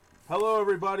Hello,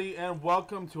 everybody, and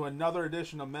welcome to another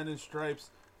edition of Men in Stripes.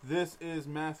 This is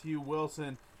Matthew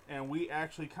Wilson, and we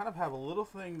actually kind of have a little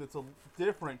thing that's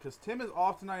different because Tim is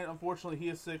off tonight. Unfortunately, he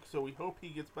is sick, so we hope he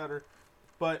gets better.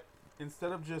 But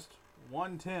instead of just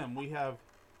one Tim, we have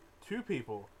two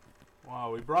people.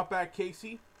 Wow, we brought back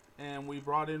Casey, and we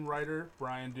brought in writer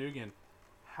Brian Dugan.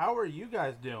 How are you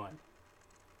guys doing?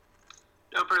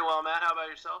 Doing pretty well, Matt. How about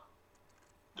yourself?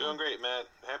 Doing great, Matt.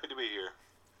 Happy to be here.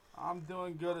 I'm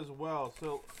doing good as well.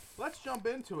 So let's jump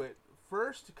into it.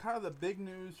 First, kind of the big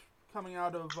news coming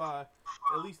out of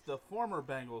at least the former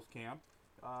Bengals camp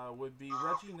would be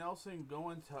Reggie Nelson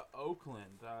going to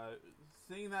Oakland.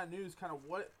 Seeing that news, kind of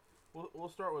what we'll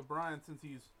start with Brian since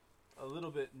he's a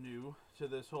little bit new to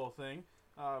this whole thing.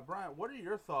 Brian, what are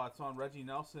your thoughts on Reggie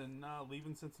Nelson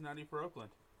leaving Cincinnati for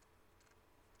Oakland?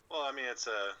 Well, I mean,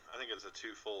 I think it's a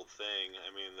twofold thing. I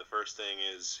mean, the first thing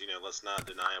is, let's not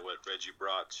deny what Reggie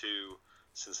brought to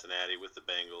Cincinnati with the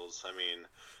Bengals. I mean,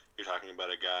 you're talking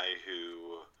about a guy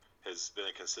who has been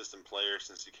a consistent player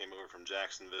since he came over from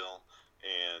Jacksonville,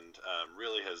 and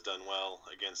really has done well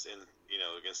against the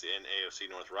AFC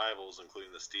North rivals,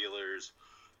 including the Steelers,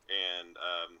 and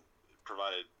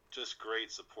provided just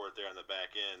great support there on the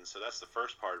back end. So that's the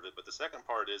first part of it. But the second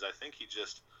part is, I think he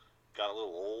just got a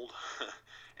little old,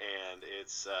 and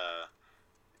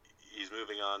he's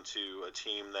moving on to a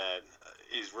team that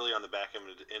he's really on the back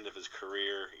end of his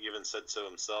career. He even said so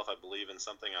himself, I believe, in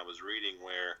something I was reading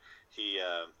where he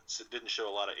didn't show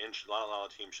a lot of interest. A lot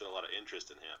of teams showed a lot of interest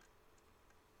in him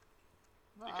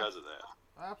because of that.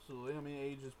 Absolutely. I mean,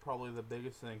 age is probably the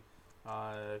biggest thing.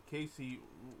 Casey,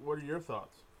 what are your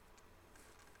thoughts?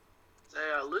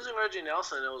 Losing Reggie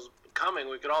Nelson, it was coming.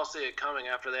 We could all see it coming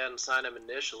after they hadn't signed him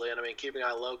initially. And I mean, keeping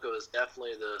Iloko is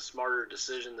definitely the smarter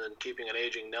decision than keeping an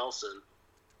aging Nelson.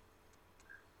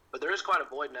 But there is quite a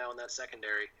void now in that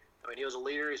secondary. I mean, he was a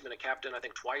leader. He's been a captain, I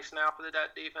think, twice now for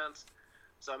that defense.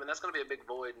 So, I mean, that's going to be a big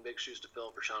void and big shoes to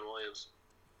fill for Sean Williams.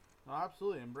 Oh,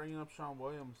 absolutely. And bringing up Sean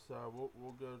Williams,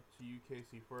 we'll go to you,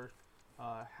 Casey, first.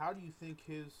 How do you think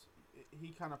he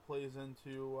kind of plays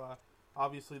into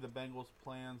obviously the Bengals'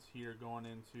 plans here going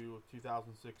into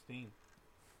 2016?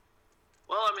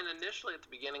 Well, I mean, initially at the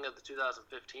beginning of the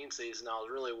 2015 season, I was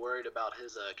really worried about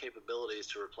his capabilities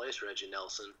to replace Reggie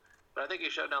Nelson. But I think he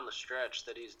showed down the stretch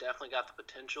that he's definitely got the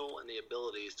potential and the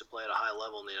abilities to play at a high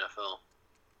level in the NFL.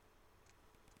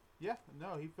 Yeah,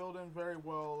 no, he filled in very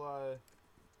well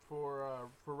for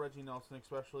Reggie Nelson,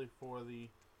 especially for the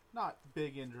not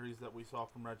big injuries that we saw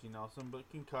from Reggie Nelson, but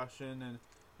concussion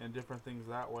and different things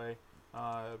that way.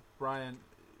 Brian,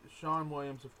 Sean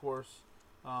Williams, of course,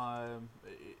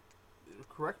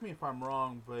 correct me if I'm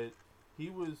wrong, but he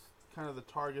was kind of the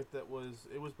target it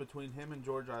was between him and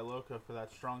George Iloko for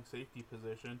that strong safety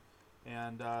position,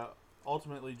 and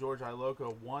ultimately George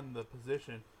Iloko won the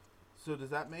position. So does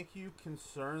that make you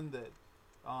concerned that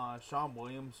Sean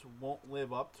Williams won't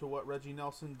live up to what Reggie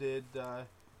Nelson did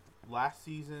last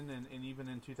season and even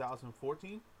in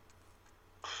 2014?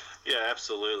 Yeah,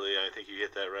 absolutely. I think you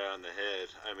hit that right on the head.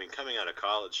 I mean, coming out of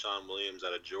college, Sean Williams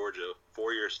out of Georgia,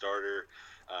 4-year starter,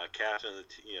 captain of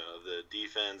the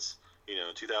defense.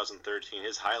 2013,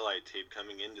 his highlight tape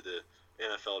coming into the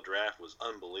NFL draft was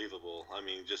unbelievable. I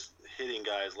mean, just hitting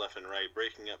guys left and right,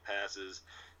 breaking up passes.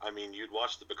 I mean, you'd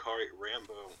watch the Bakari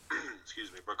Rambo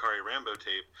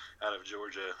tape out of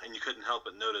Georgia, and you couldn't help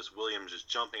but notice Williams just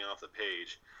jumping off the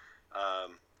page.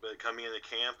 But coming into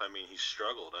camp, I mean, he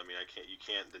struggled. I mean, you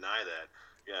can't deny that.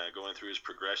 Yeah, going through his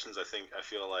progressions, I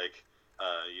feel like,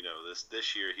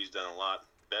 this year he's done a lot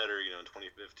better. In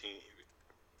 2015,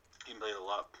 he played a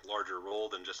lot larger role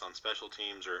than just on special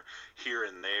teams or here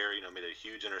and there. Made a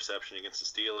huge interception against the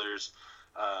Steelers.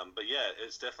 But yeah,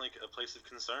 it's definitely a place of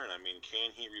concern. I mean,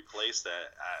 can he replace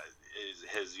that?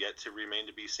 Has yet to remain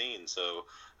to be seen. So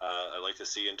I'd like to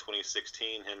see in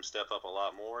 2016 him step up a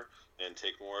lot more and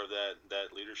take more of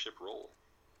that leadership role.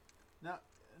 Now,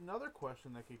 another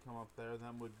question that could come up there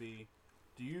then would be,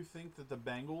 do you think that the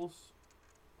Bengals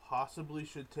possibly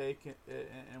should take,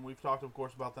 and we've talked, of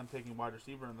course, about them taking wide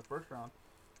receiver in the first round,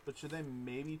 but should they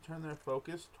maybe turn their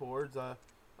focus towards a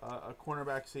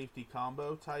cornerback safety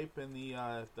combo type in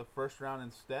the first round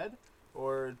instead?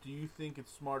 Or do you think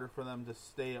it's smarter for them to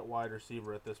stay at wide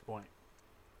receiver at this point?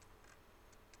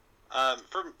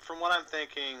 From what I'm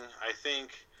thinking, I think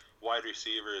wide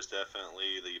receiver is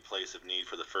definitely the place of need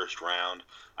for the first round.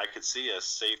 I could see a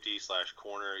safety /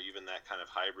 corner, even that kind of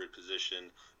hybrid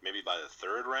position, maybe by the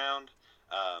third round.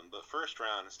 But first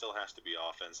round, it still has to be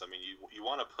offense. I mean, you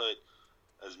want to put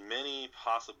as many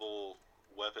possible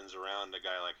weapons around a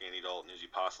guy like Andy Dalton as you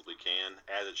possibly can,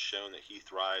 as it's shown that he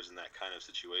thrives in that kind of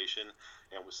situation.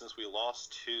 And since we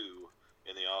lost two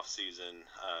in the offseason,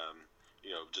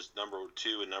 just number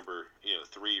 2 and number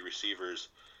 3 receivers,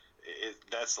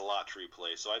 that's a lot to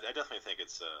replace. So I definitely think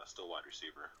it's still wide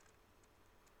receiver.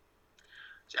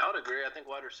 See, I would agree. I think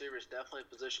wide receiver is definitely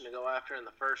a position to go after in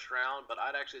the first round, but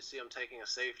I'd actually see him taking a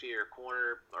safety or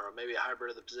corner or maybe a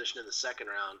hybrid of the position in the second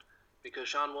round,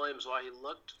 because Sean Williams, while he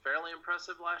looked fairly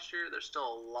impressive last year, there's still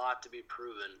a lot to be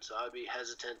proven. So I'd be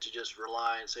hesitant to just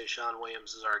rely and say Sean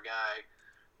Williams is our guy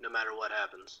no matter what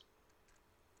happens.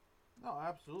 No,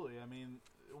 absolutely. I mean,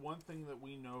 one thing that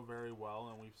we know very well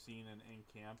and we've seen in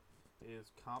camp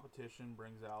is competition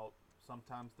brings out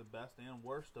sometimes the best and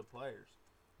worst of players.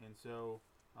 And so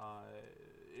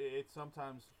it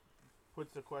sometimes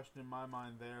puts a question in my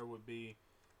mind there would be,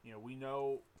 we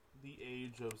know the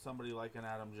age of somebody like an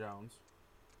Adam Jones.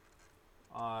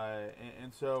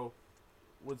 And so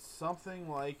would something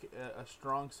like a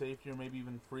strong safety or maybe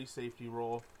even free safety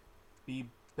role be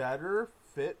better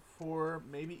fit for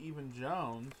maybe even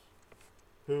Jones,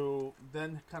 who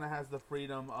then kind of has the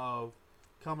freedom of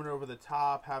coming over the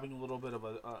top, having a little bit of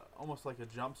a almost like a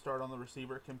jump start on the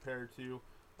receiver compared to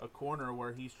a corner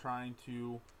where he's trying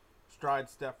to stride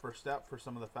step for step for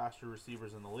some of the faster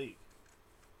receivers in the league.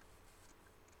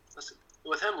 Listen,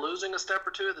 with him losing a step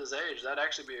or two at his age, that'd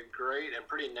actually be a great and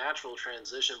pretty natural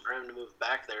transition for him to move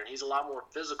back there. And he's a lot more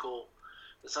physical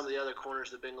than some of the other corners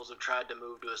the Bengals have tried to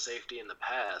move to a safety in the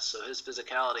past. So his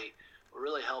physicality will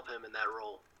really help him in that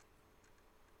role.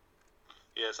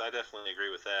 Yes, I definitely agree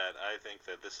with that. I think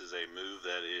that this is a move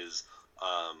that is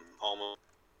almost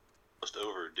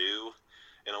overdue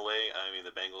in a way. I mean,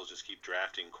 the Bengals just keep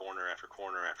drafting corner after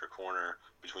corner after corner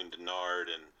between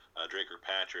Denard and Drake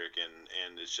Patrick,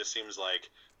 and it just seems like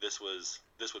this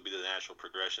would be the natural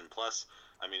progression. Plus,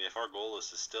 I mean, if our goal is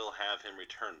to still have him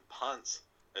return punts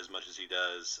as much as he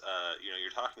does,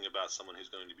 you're talking about someone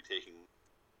who's going to be taking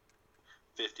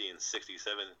 50 and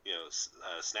 67,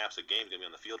 snaps a game, going to be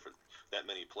on the field for that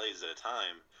many plays at a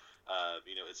time.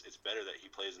 It's better that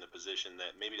he plays in a position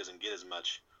that maybe doesn't get as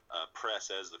much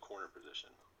press as the corner position.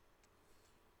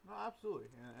 No, absolutely,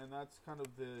 and that's kind of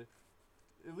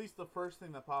at least the first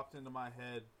thing that popped into my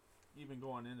head, even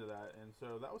going into that, and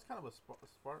so that was kind of a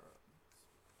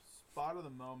spot of the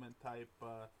moment type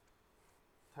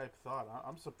thought.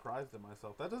 I'm surprised at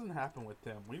myself. That doesn't happen with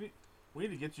Tim. We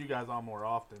need to get you guys on more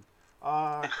often.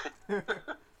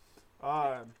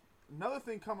 Another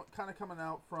thing kind of coming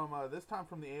out from this time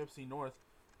from the AFC North,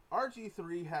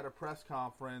 RG3 had a press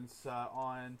conference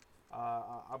on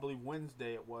I believe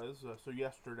Wednesday it was, so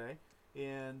yesterday,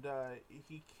 and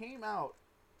he came out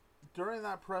during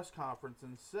that press conference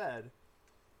and said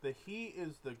that he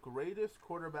is the greatest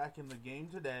quarterback in the game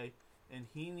today, and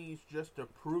he needs just to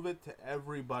prove it to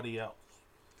everybody else.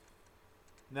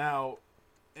 Now,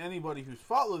 anybody who's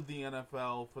followed the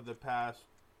NFL for the past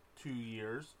 2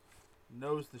 years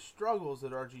knows the struggles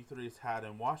that RG3 has had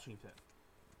in Washington.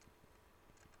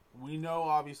 We know,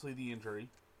 obviously, the injury,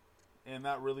 and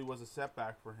that really was a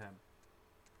setback for him.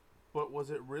 But was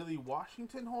it really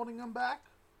Washington holding him back?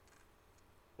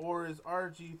 Or is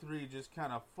RG3 just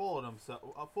kind of full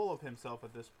of himself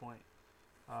at this point?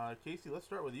 Casey, let's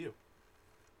start with you.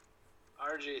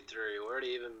 RG3, where to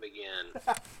even begin?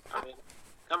 I mean,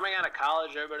 coming out of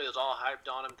college, everybody was all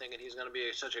hyped on him, thinking he's going to be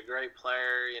such a great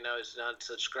player. He's done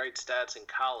such great stats in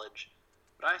college.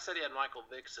 But I said he had Michael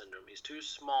Vick syndrome. He's too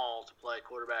small to play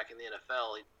quarterback in the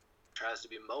NFL. He tries to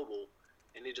be mobile,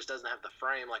 and he just doesn't have the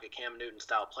frame like a Cam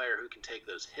Newton-style player who can take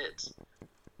those hits.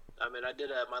 I mean,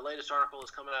 my latest article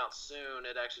is coming out soon.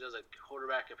 It actually does a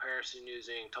quarterback comparison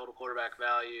using total quarterback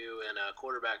value and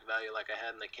quarterback value like I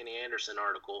had in the Kenny Anderson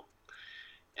article.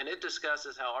 And it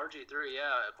discusses how RG3,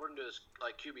 according to his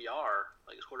QBR,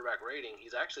 his quarterback rating,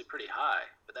 he's actually pretty high.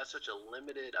 But that's such a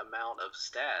limited amount of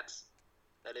stats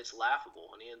that it's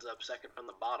laughable, and he ends up second from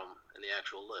the bottom in the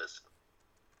actual list.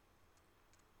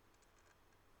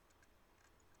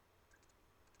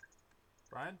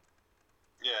 Brian?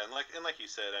 Yeah, and like you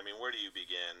said, I mean, where do you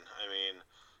begin? I mean,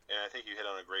 and I think you hit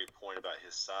on a great point about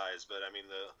his size, but I mean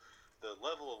the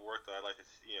level of work that I'd like to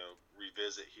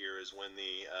revisit here is when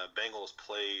the Bengals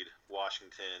played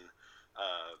Washington.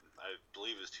 I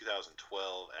believe it was 2012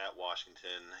 at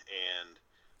Washington, and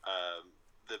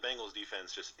the Bengals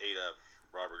defense just ate up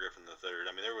Robert Griffin III.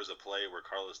 I mean, there was a play where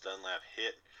Carlos Dunlap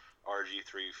hit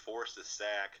RG3, forced a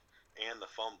sack and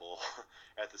the fumble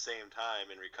at the same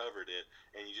time and recovered it,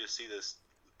 and you just see this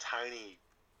tiny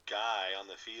guy on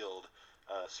the field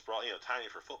sprawl, tiny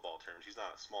for football terms. He's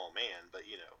not a small man, but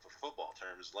for football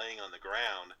terms, laying on the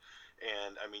ground.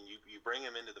 And I mean, you bring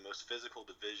him into the most physical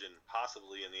division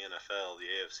possibly in the NFL, the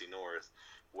AFC North,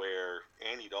 where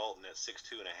Andy Dalton at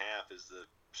 6'2.5" is the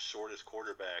shortest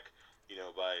quarterback,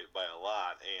 by a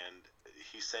lot, and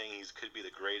he's saying he could be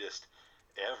the greatest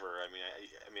ever.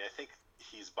 I think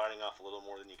he's biting off a little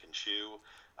more than you can chew.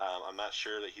 I'm not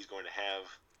sure that he's going to have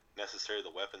necessarily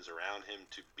the weapons around him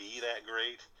to be that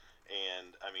great.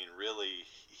 And, I mean, really,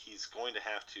 he's going to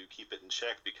have to keep it in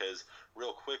check because,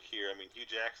 real quick here, I mean, Hugh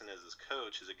Jackson as his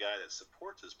coach is a guy that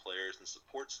supports his players and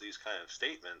supports these kind of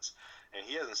statements, and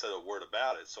he hasn't said a word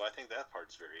about it. So I think that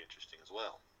part's very interesting as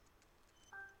well.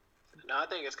 No, I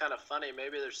think it's kind of funny.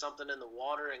 Maybe there's something in the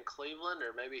water in Cleveland,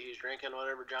 or maybe he's drinking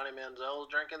whatever Johnny Manziel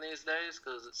is drinking these days,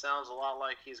 because it sounds a lot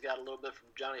like he's got a little bit from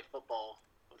Johnny Football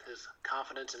with his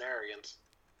confidence and arrogance.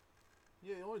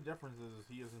 Yeah, the only difference is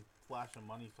he isn't flashing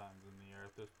money signs in the air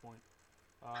at this point.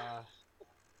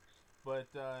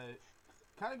 But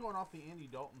kind of going off the Andy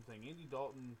Dalton thing, Andy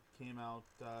Dalton came out,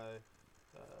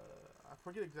 I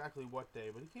forget exactly what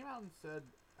day, but he came out and said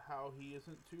how he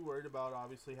isn't too worried about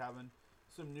obviously having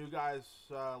some new guys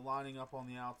lining up on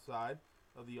the outside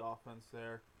of the offense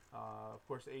there. Of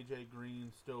course, A.J.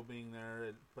 Green still being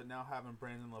there, but now having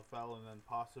Brandon LaFell and then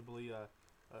possibly a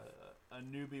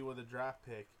newbie with a draft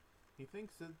pick. He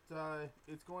thinks that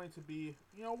it's going to be,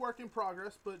 work in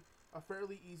progress, but a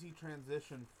fairly easy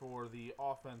transition for the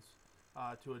offense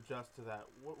to adjust to that.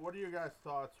 What are your guys'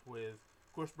 thoughts with,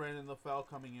 of course, Brandon LaFell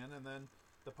coming in and then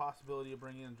the possibility of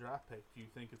bringing in a draft pick? Do you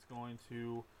think it's going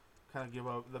to kind of give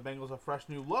the Bengals a fresh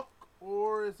new look,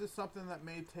 or is this something that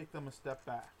may take them a step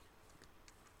back?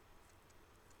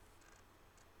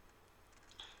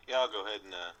 Yeah, I'll go ahead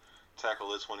and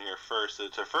tackle this one here first.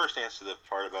 To first answer the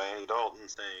part about Andy Dalton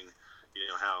saying,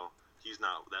 how he's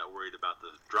not that worried about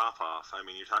the drop-off. I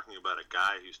mean, you're talking about a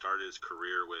guy who started his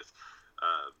career with,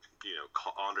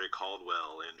 Andre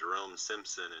Caldwell and Jerome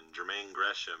Simpson and Jermaine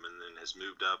Gresham, and then has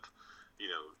moved up,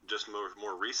 just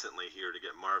more recently here to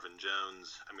get Marvin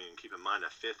Jones. I mean, keep in mind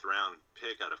a 5th-round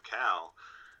pick out of Cal,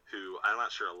 who I'm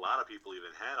not sure a lot of people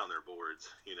even had on their boards,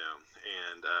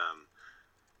 and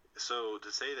so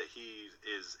to say that he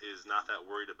is not that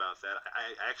worried about that,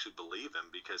 I actually believe him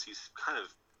because he's kind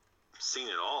of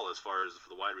seen it all as far as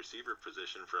the wide receiver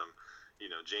position from,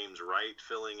 James Wright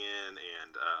filling in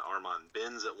and Armand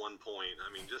Benz at one point. I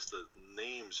mean, just the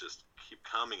names just keep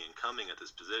coming and coming at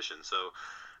this position. So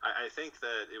I think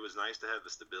that it was nice to have the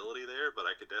stability there, but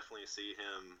I could definitely see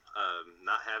him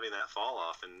not having that fall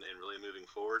off and really moving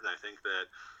forward. And I think that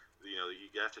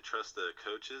you have to trust the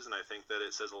coaches, and I think that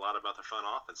it says a lot about the front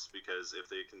office because if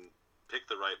they can pick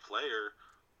the right player,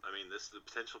 I mean, the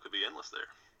potential could be endless there.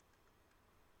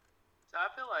 So I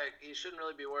feel like he shouldn't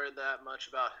really be worried that much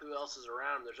about who else is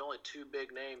around him. There's only 2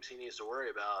 big names he needs to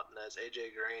worry about, and that's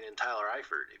A.J. Green and Tyler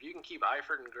Eifert. If you can keep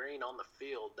Eifert and Green on the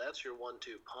field, that's your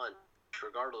 1-2 punch,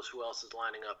 regardless who else is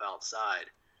lining up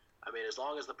outside. I mean, as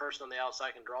long as the person on the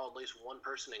outside can draw at least one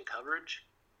person in coverage,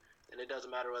 and it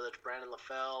doesn't matter whether it's Brandon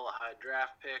LaFell, a high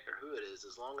draft pick, or who it is,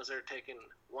 as long as they're taking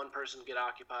one person to get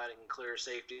occupied and clear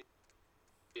safety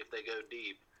if they go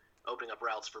deep, opening up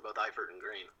routes for both Eifert and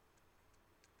Green.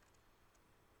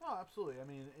 Oh, absolutely. I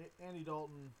mean, Andy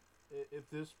Dalton, at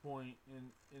this point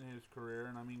in his career,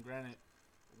 and I mean, granted,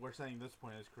 we're saying this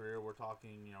point in his career, we're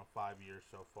talking, 5 years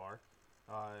so far,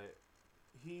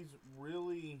 he's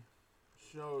really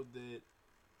showed that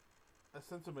a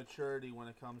sense of maturity when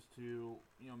it comes to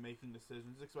making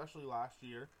decisions, especially last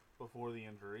year before the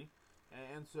injury,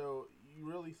 and so you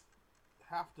really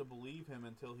have to believe him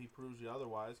until he proves you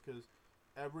otherwise. Because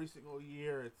every single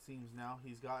year it seems now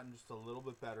he's gotten just a little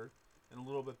bit better and a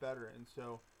little bit better, and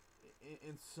so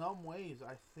in some ways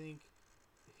I think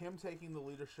him taking the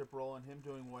leadership role and him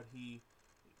doing what he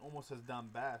almost has done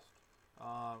best,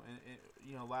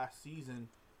 and last season.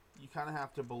 You kind of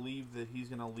have to believe that he's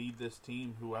going to lead this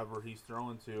team, whoever he's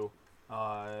throwing to.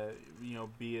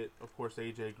 Be it, of course,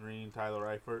 A.J. Green, Tyler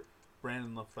Eifert,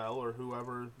 Brandon LaFell, or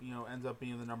whoever, ends up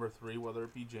being the number 3, whether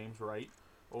it be James Wright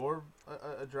or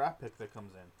a draft pick that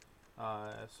comes in.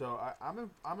 So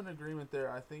I'm in agreement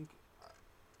there. I think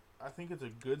it's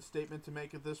a good statement to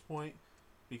make at this point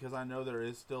because I know there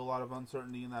is still a lot of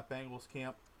uncertainty in that Bengals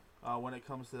camp when it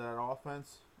comes to that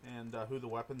offense and who the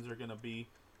weapons are going to be.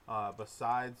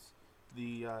 Besides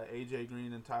the A.J.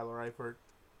 Green and Tyler Eifert,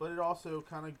 but it also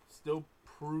kind of still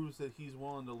proves that he's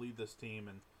willing to lead this team,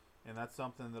 and that's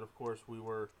something that, of course, we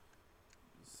were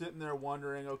sitting there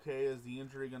wondering, okay, is the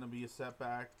injury going to be a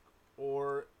setback,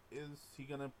 or is he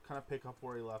going to kind of pick up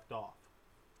where he left off?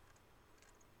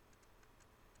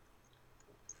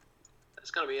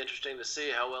 It's going to be interesting to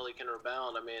see how well he can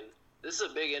rebound. I mean, this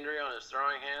is a big injury on his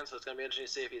throwing hand, so it's going to be interesting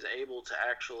to see if he's able to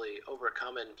actually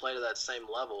overcome it and play to that same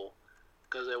level.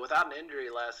 Because without an injury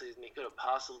last season, he could have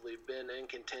possibly been in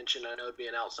contention. I know it'd be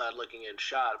an outside looking in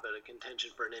shot, but a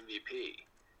contention for an MVP.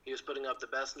 He was putting up the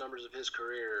best numbers of his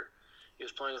career. He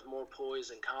was playing with more poise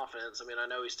and confidence. I mean, I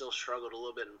know he still struggled a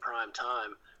little bit in prime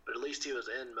time, but at least he was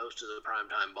in most of the prime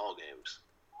time ball games.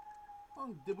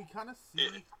 Did we kind of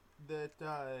see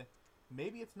that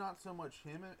maybe it's not so much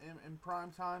him in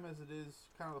prime time as it is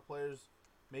kind of the players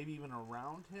maybe even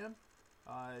around him,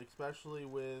 especially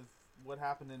with what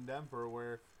happened in Denver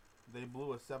where they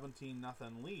blew a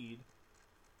 17-0 lead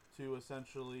to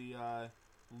essentially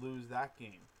lose that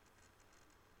game.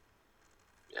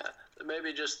 Yeah,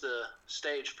 maybe just the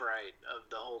stage fright of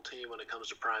the whole team when it comes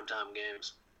to primetime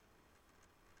games.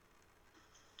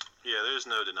 Yeah, there's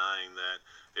no denying that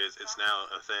it's now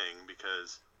a thing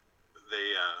because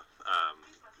they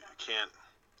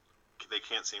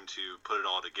can't seem to put it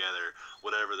all together,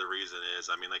 whatever the reason is.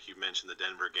 I mean, like you mentioned, the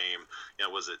Denver game,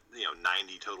 was it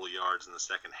 90 total yards in the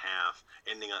second half,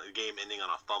 ending on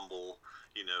a fumble.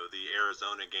 The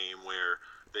Arizona game where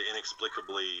they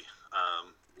inexplicably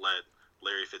let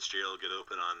Larry Fitzgerald get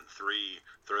open on 3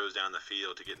 throws down the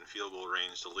field to get in field goal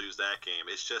range to lose that game.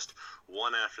 It's just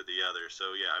one after the other.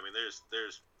 So yeah, I mean, there's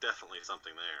definitely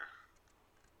something there.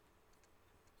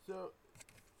 So,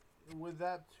 with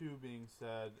that too being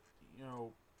said,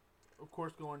 of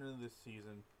course, going into this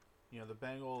season, the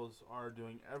Bengals are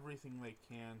doing everything they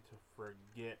can to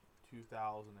forget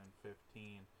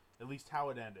 2015, at least how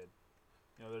it ended.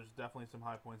 There's definitely some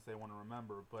high points they want to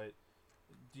remember, but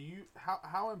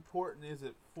how important is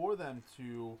it for them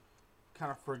to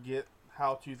kind of forget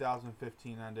how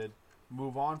 2015 ended,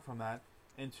 move on from that,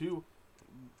 and to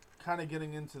kind of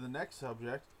getting into the next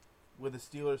subject with the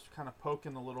Steelers kind of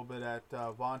poking a little bit at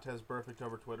Vontaze Burfict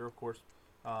over Twitter. Of course,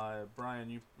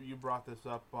 Brian, you brought this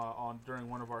up during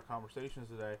one of our conversations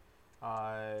today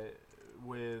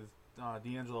with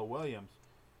D'Angelo Williams.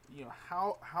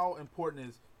 How important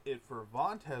is it for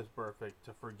Vontaze Burfict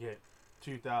to forget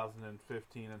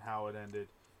 2015 and how it ended,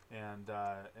 and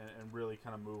really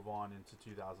kind of move on into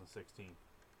 2016?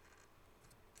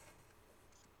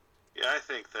 Yeah, I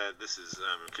think that this is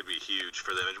could be huge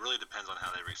for them. It really depends on how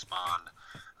they respond.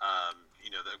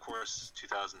 Of course,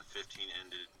 2015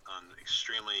 ended on an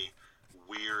extremely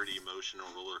weird emotional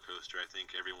roller coaster. I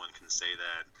think everyone can say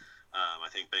that. I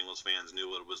think Bengals fans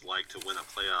knew what it was like to win a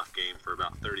playoff game for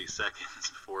about 30 seconds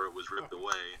before it was ripped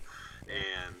away.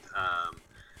 And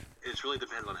it really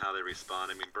depends on how they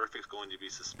respond. I mean, Burfict's going to be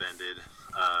suspended.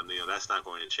 That's not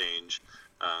going to change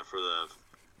for the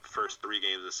first 3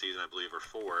 games of the season, I believe, or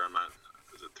 4. I'm not.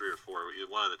 Is it 3 or 4?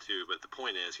 One of the two. But the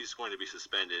point is, he's going to be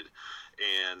suspended.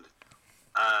 And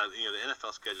the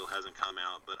NFL schedule hasn't come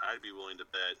out, but I'd be willing to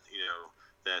bet,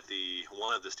 that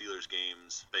one of the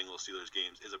Bengals Steelers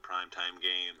games, is a primetime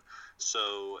game.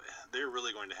 So they're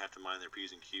really going to have to mind their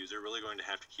P's and Q's. They're really going to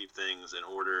have to keep things in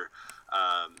order.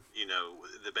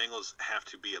 The Bengals have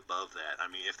to be above that. I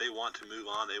mean, if they want to move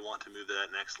on, they want to move to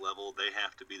that next level, they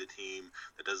have to be the team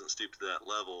that doesn't stoop to that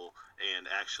level and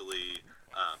actually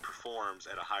performs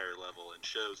at a higher level and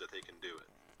shows that they can do it.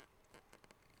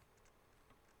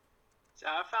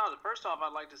 I found, first off,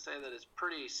 I'd like to say that it's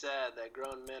pretty sad that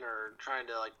grown men are trying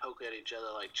to poke at each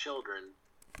other like children.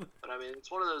 But I mean,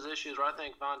 it's one of those issues where I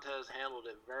think Vontaze handled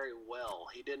it very well.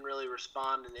 He didn't really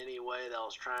respond in any way that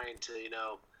was trying to,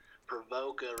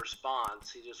 provoke a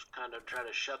response. He just kind of tried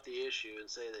to shut the issue and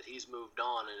say that he's moved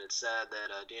on, and it's sad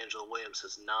that D'Angelo Williams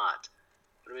has not.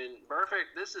 But I mean,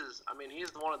 Burfict,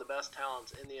 he's one of the best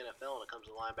talents in the NFL when it comes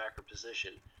to the linebacker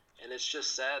position. And it's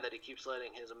just sad that he keeps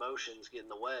letting his emotions get in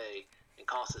the way and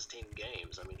cost his team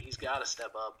games. I mean, he's got to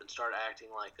step up and start acting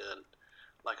like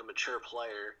a mature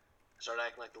player, start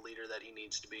acting like the leader that he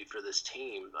needs to be for this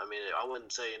team. I mean, I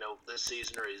wouldn't say, this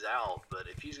season or he's out, but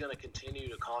if he's going to continue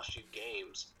to cost you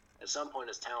games, at some point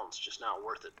his talent's just not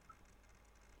worth it.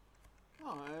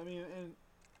 No, I mean,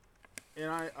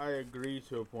 and I agree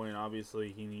to a point.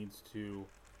 Obviously, he needs to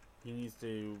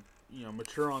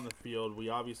mature on the field. We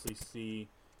obviously see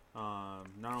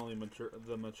not only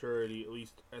the maturity, at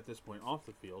least at this point, off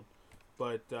the field,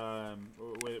 but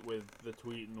with the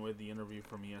tweet and with the interview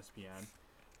from ESPN.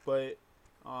 But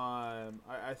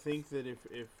I think that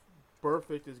if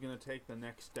Burfict is going to take the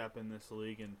next step in this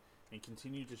league and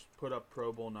continue to put up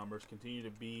Pro Bowl numbers, continue to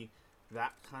be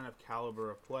that kind of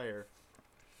caliber of player,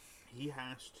 he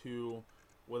has to,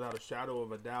 without a shadow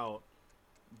of a doubt,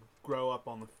 grow up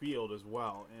on the field as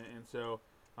well. And so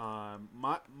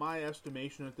my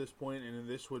estimation at this point, and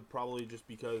this would probably just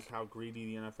because how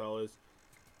greedy the NFL is,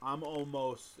 I'm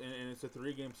almost, and it's a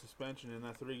 3-game suspension. In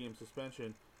that 3-game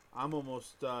suspension, I'm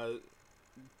almost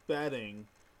betting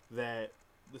that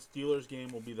the Steelers game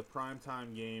will be the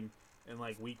primetime game in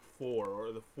like week 4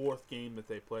 or the 4th game that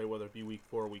they play, whether it be week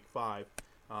 4 or week 5,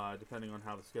 depending on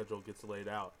how the schedule gets laid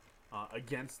out,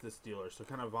 against the Steelers. So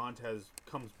kind of Vontez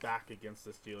comes back against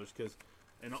the Steelers because,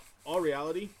 in all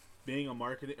reality, being a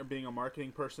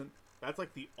marketing person, that's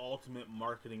like the ultimate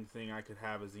marketing thing I could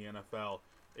have as the NFL,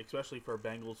 especially for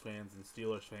Bengals fans and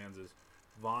Steelers fans, is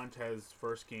Vontez's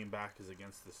first game back is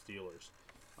against the Steelers.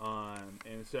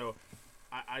 And so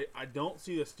I don't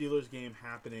see the Steelers game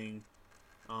happening.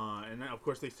 And of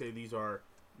course they say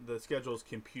the schedule is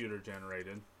computer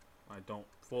generated. I don't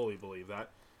fully believe that.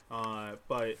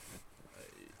 But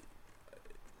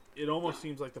it almost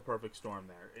seems like the perfect storm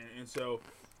there. And so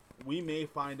we may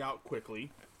find out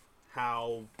quickly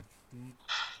how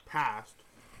past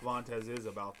Vontez is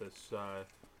about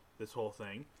this whole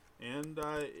thing. And,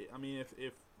 I mean,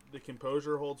 if the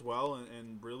composure holds well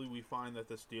and really we find that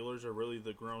the Steelers are really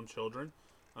the grown children,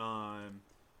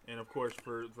 and, of course,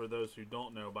 for those who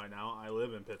don't know by now, I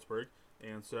live in Pittsburgh,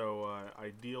 and so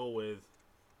I deal with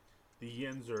the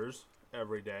Yinzers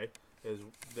every day, as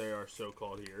they are so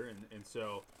called here, and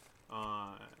so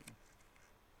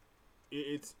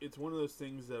it's one of those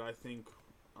things that I think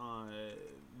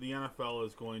the NFL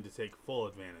is going to take full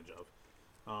advantage of.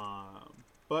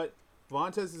 But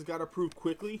Vontez has got to prove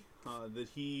quickly that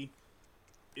he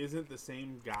isn't the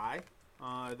same guy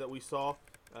that we saw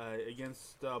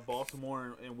against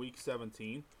Baltimore in Week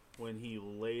 17 when he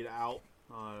laid out,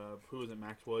 who was it,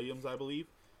 Max Williams, I believe,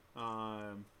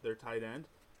 their tight end.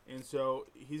 And so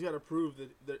he's got to prove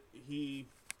that he's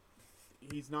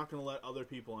not going to let other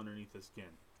people underneath his skin.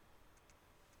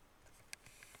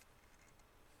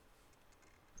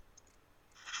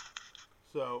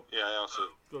 So yeah, I was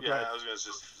going to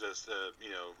just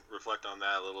reflect on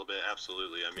that a little bit.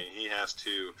 Absolutely. I mean, he has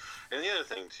to. And the other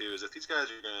thing too is if these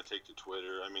guys are going to take to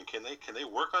Twitter, I mean, can they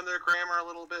work on their grammar a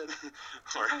little bit,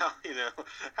 or how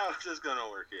is this going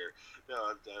to work here?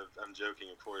 No, I'm joking,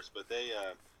 of course, but they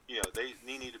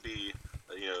need to be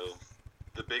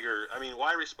the bigger. I mean,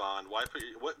 why respond? Why put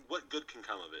what good can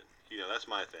come of it? That's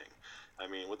my thing. I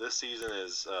mean, this season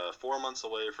is 4 months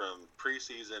away from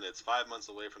preseason. It's 5 months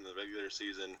away from the regular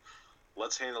season.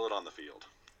 Let's handle it on the field.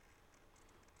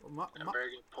 Well,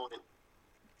 very good point.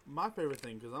 My favorite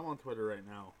thing, because I'm on Twitter right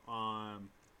now,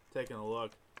 taking a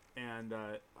look, and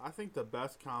I think the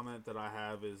best comment that I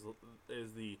have is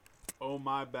the, "Oh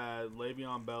my bad,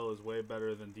 Le'Veon Bell is way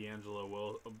better than D'Angelo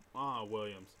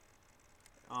Williams.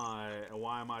 And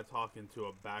why am I talking to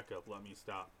a backup? Let me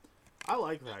stop." I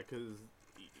like that because,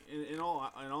 in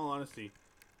all honesty,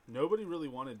 nobody really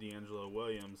wanted D'Angelo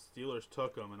Williams. Steelers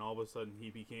took him, and all of a sudden he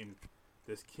became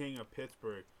this king of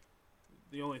Pittsburgh.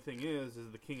 The only thing is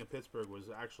the king of Pittsburgh was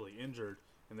actually injured,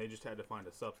 and they just had to find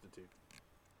a substitute.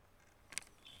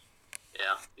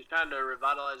 Yeah, he's trying to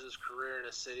revitalize his career in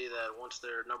a city that once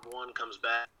their number one comes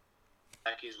back,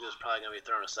 he's just probably going to be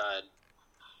thrown aside.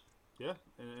 Yeah,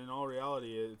 and in all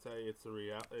reality, it's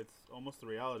almost the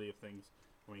reality of things.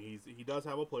 I mean, he does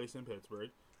have a place in Pittsburgh,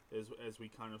 as we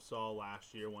kind of saw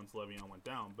last year once Le'Veon went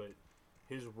down, but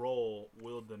his role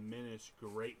will diminish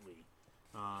greatly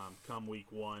come week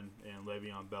 1 and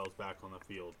Le'Veon Bell's back on the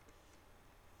field.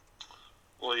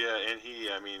 Well, yeah, and he,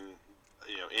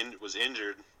 was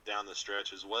injured down the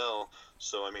stretch as well.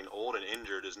 So, I mean, old and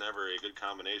injured is never a good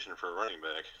combination for a running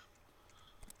back.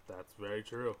 That's very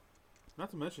true. Not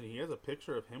to mention, he has a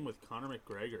picture of him with Conor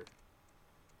McGregor.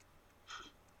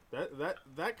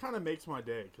 That kind of makes my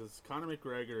day, because Conor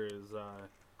McGregor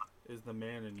is the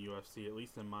man in UFC, at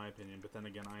least in my opinion. But then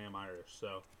again, I am Irish,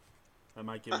 so that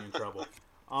might get me in trouble.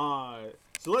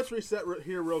 So let's reset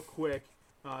here real quick.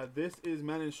 This is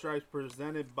Men in Stripes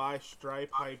presented by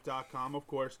StripeHype.com. Of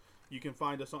course, you can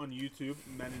find us on YouTube,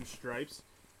 Men in Stripes.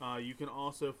 You can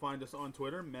also find us on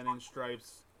Twitter, Men in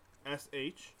Stripes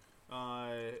SH.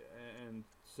 And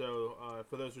so,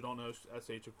 for those who don't know,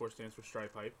 SH, of course, stands for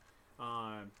Stripe Hype.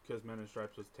 Because Men in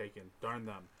Stripes was taken. Darn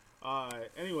them.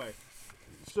 Anyway,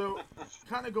 so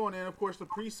kind of going in, of course, the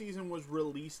preseason was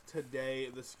released today,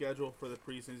 the schedule for the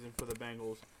preseason for the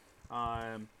Bengals.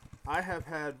 I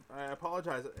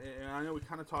apologize, and I know we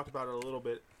kind of talked about it a little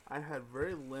bit. I had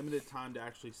very limited time to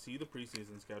actually see the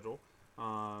preseason schedule,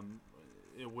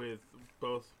 with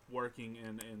both working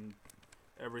and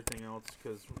everything else,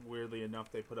 because weirdly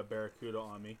enough, they put a Barracuda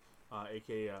on me,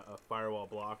 aka a firewall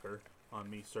blocker, on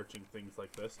me searching things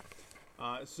like this.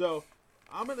 So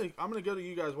I'm gonna go to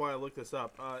you guys while I look this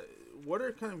up. What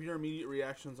are kind of your immediate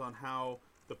reactions on how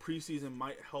the preseason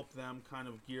might help them kind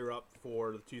of gear up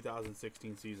for the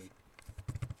 2016 season?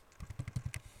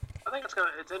 I think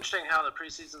it's interesting how the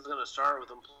preseason's going to start with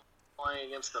them playing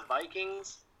against the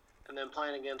Vikings and then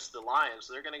playing against the Lions.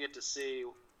 So they're going to get to see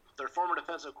their former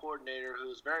defensive coordinator, who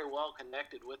is very well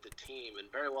connected with the team and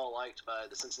very well liked by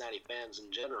the Cincinnati fans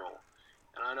in general.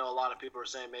 And I know a lot of people are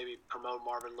saying maybe promote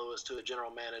Marvin Lewis to a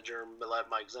general manager and let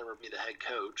Mike Zimmer be the head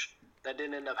coach. That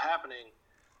didn't end up happening.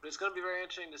 But it's going to be very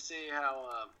interesting to see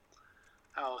how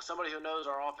somebody who knows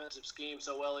our offensive scheme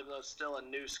so well, even though it's still a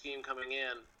new scheme coming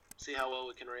in, see how well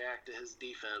we can react to his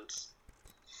defense.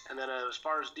 And then as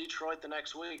far as Detroit the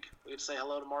next week, we could say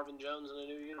hello to Marvin Jones in a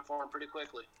new uniform pretty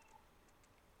quickly.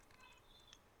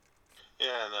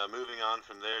 Yeah, and moving on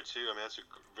from there too. I mean, that's a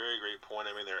very great point.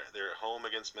 I mean, they're at home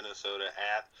against Minnesota,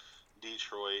 at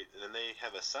Detroit, and then they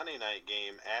have a Sunday night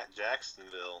game at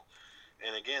Jacksonville.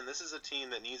 And again, this is a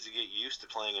team that needs to get used to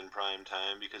playing in prime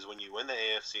time, because when you win the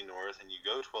AFC North and you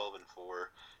go 12-4,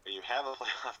 and you have a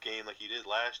playoff game like you did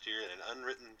last year, an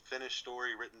unwritten finished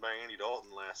story written by Andy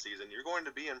Dalton last season, you're going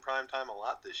to be in prime time a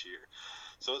lot this year.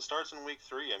 So it starts in week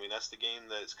 3. I mean, that's the game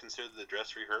that's considered the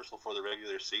dress rehearsal for the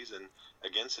regular season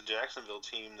against a Jacksonville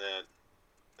team that,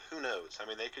 who knows? I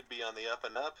mean, they could be on the up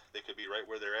and up. They could be right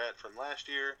where they're at from last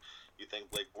year. You think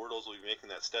Blake Bortles will be making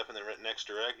that step in the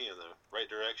the right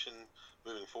direction,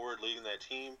 moving forward, leading that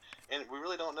team. And we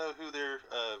really don't know who they're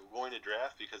going to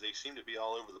draft, because they seem to be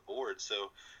all over the board.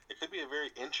 So it could be a very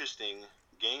interesting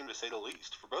game, to say the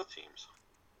least, for both teams.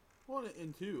 Well,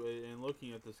 and two, and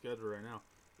looking at the schedule right now,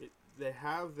 they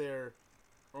have their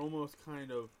almost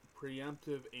kind of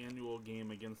preemptive annual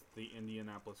game against the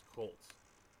Indianapolis Colts,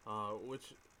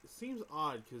 which seems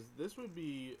odd, because this would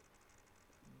be,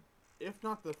 if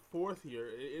not the 4th year,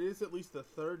 it is at least the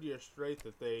 3rd year straight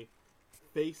that they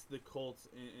face the Colts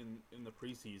in the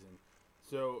preseason.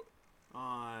 So,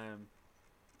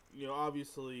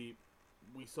 obviously,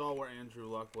 we saw where Andrew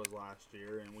Luck was last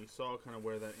year, and we saw kind of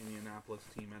where that Indianapolis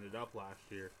team ended up last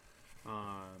year.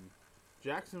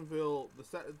 Jacksonville, the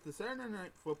Saturday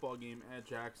Night Football game at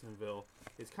Jacksonville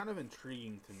is kind of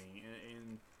intriguing to me,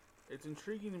 and it's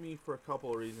intriguing to me for a couple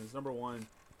of reasons. Number one,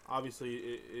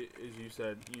 obviously, as you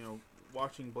said,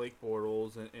 watching Blake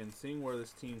Bortles and seeing where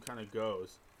this team kind of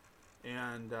goes,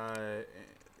 and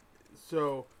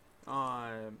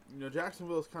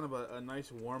Jacksonville is kind of a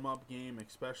nice warm-up game,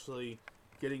 especially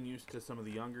getting used to some of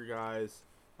the younger guys.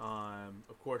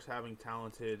 Of course, having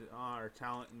talent in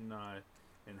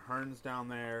Hearns down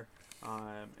there,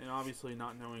 and obviously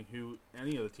not knowing who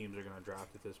any of the teams are going to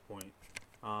draft at this point.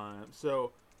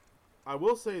 So I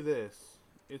will say this: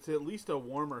 it's at least a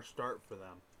warmer start for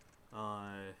them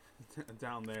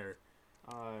down there.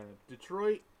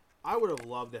 Detroit, I would have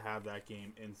loved to have that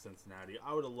game in Cincinnati.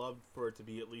 I would have loved for it to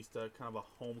be at least a kind of a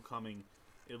homecoming,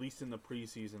 at least in the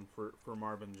preseason for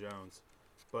Marvin Jones.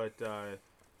 But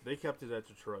they kept it at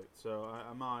Detroit, so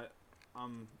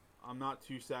I'm not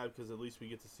too sad, because at least we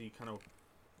get to see kind of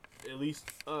at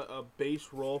least a base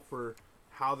role for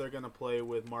how they're going to play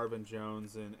with Marvin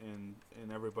Jones and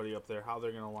everybody up there, how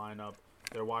they're going to line up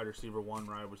their wide receiver 1,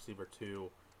 wide receiver 2,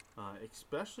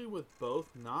 especially with both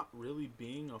not really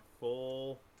being a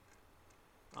full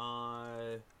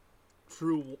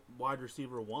true wide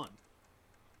receiver 1.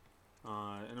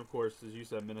 And of course, as you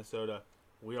said, Minnesota,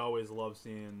 we always love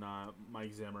seeing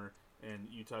Mike Zimmer. And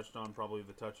you touched on probably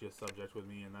the touchiest subject with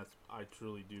me, and that's, I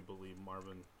truly do believe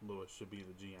Marvin Lewis should be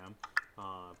the GM.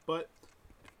 But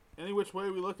any which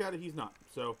way we look at it, he's not.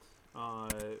 So,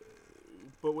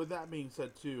 but with that being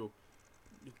said too,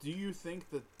 do you think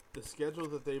that the schedule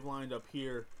that they've lined up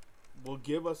here will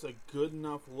give us a good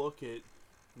enough look at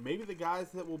maybe the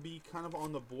guys that will be kind of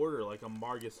on the border, like a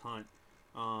Margus Hunt,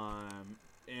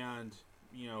 and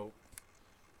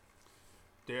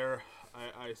dare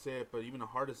I say it, but even a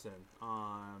Hardison.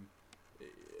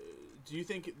 Do you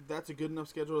think that's a good enough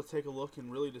schedule to take a look and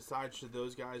really decide, should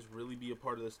those guys really be a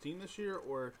part of this team this year,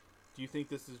 or do you think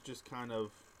this is just kind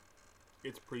of,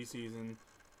 it's preseason?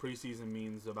 Preseason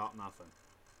means about nothing.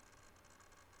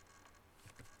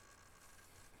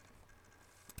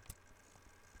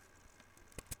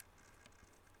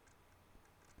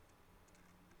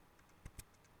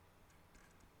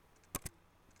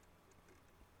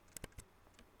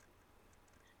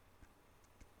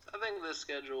 I think this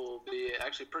schedule will be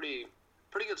actually pretty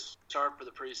good start for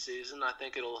the preseason. I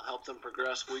think it'll help them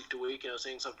progress week to week,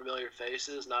 seeing some familiar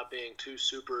faces, not being too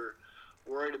super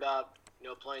worried about,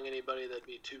 playing anybody that'd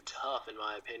be too tough, in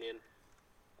my opinion.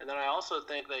 And then I also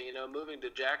think that, moving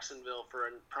to Jacksonville for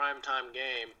a primetime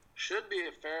game should be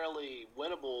a fairly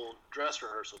winnable dress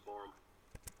rehearsal for them.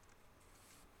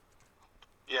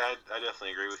 Yeah, I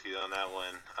definitely agree with you on that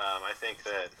one. I think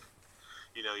that,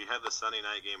 you know, you have the Sunday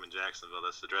night game in Jacksonville,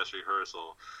 that's the dress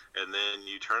rehearsal, and then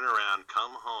you turn around,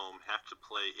 come home, have to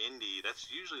play Indy. That's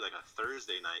usually like a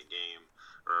Thursday night game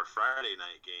or a Friday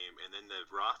night game, and then the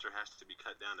roster has to be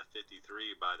cut down to 53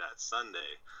 by that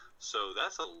Sunday. So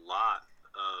that's a lot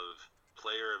of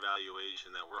player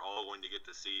evaluation that we're all going to get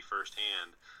to see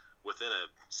firsthand within a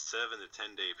 7 to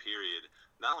 10 day period.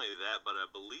 Not only that, but I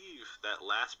believe that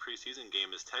last preseason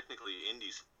game is technically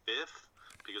Indy's fifth,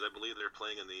 because I believe they're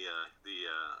playing in the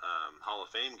Hall of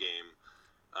Fame game.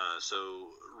 So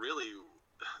really,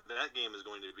 that game is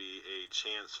going to be a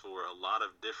chance for a lot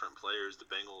of different players the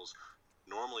Bengals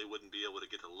normally wouldn't be able to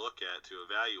get to look at, to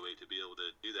evaluate, to be able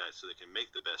to do that so they can make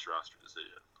the best roster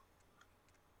decision.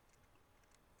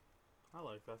 I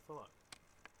like that thought.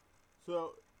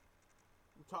 So,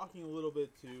 talking a little bit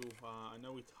too, I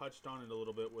know we touched on it a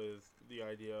little bit with the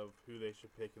idea of who they should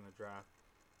pick in the draft.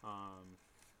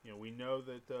 We know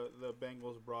that the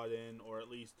Bengals brought in, or at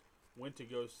least went to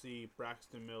go see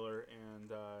Braxton Miller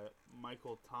and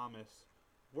Michael Thomas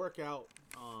work out,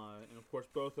 and of course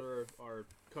both are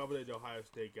coveted Ohio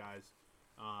State guys.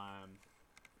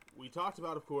 We talked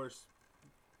about, of course,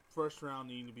 first round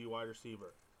needing to be wide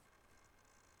receiver.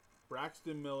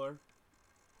 Braxton Miller,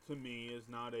 to me, is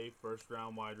not a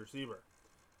first-round wide receiver.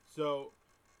 So,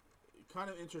 kind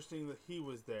of interesting that he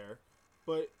was there.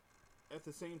 But at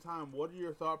the same time, what are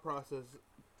your thought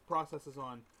processes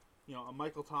on, a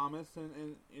Michael Thomas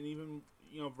and even,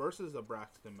 versus a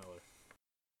Braxton Miller?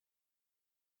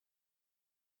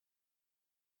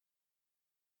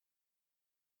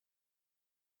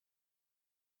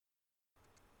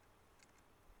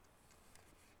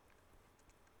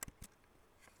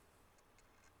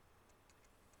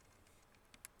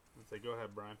 Let's say, go ahead,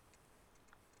 Brian.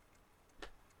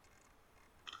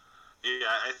 Yeah,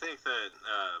 I think that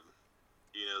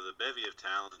the bevy of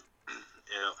talent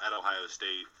at Ohio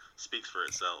State speaks for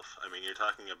itself. I mean, you're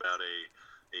talking about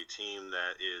a team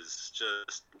that is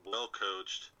just well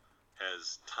coached,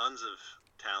 has tons of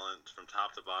talent from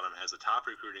top to bottom, has the top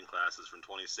recruiting classes from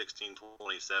 2016,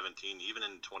 2017, even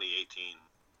in 2018.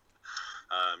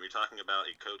 You're talking about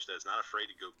a coach that's not afraid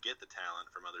to go get the talent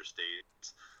from other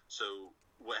states. So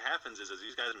what happens is, as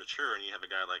these guys mature, and you have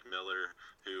a guy like Miller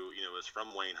who is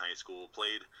from Wayne High School,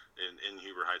 played in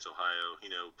Huber Heights, Ohio,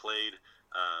 played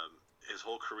his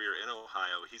whole career in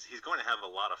Ohio. He's going to have a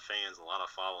lot of fans, a lot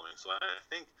of following. So I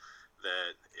think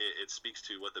that it speaks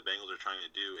to what the Bengals are trying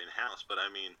to do in house. But I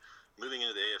mean, moving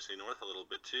into the AFC North a little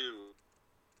bit too,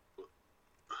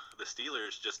 the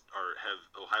Steelers just have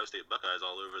Ohio State Buckeyes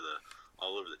all over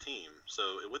the team.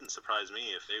 So it wouldn't surprise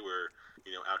me if they were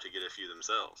out to get a few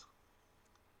themselves.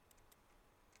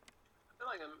 I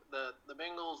feel like the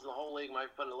Bengals, the whole league, might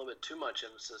put a little bit too much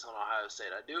emphasis on Ohio State.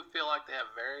 I do feel like they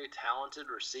have very talented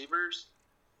receivers,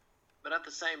 but at the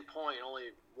same point,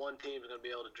 only one team is going to be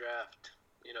able to draft,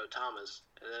 Thomas.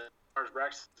 And then as far as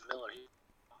Braxton Miller, he's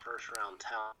first-round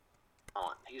talent.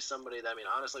 He's somebody that, I mean,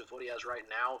 honestly, with what he has right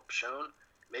now shown,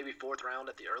 maybe fourth round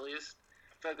at the earliest,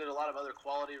 I feel like there's a lot of other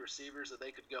quality receivers that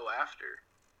they could go after.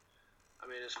 I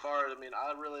mean, I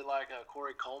really like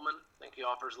Corey Coleman. I think he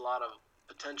offers a lot of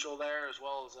potential there, as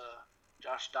well as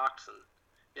Josh Doctson.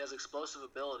 He has explosive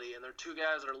ability, and they're two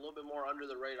guys that are a little bit more under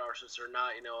the radar since they're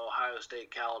not, Ohio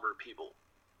State caliber people.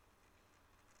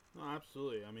 No,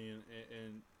 absolutely. I mean,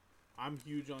 and I'm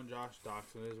huge on Josh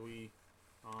Doctson, as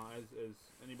as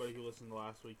anybody who listened to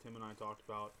last week, Tim and I talked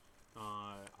about.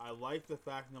 I like the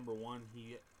fact, number one,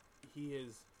 he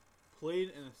has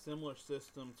played in a similar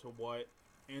system to what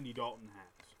Andy Dalton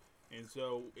has. And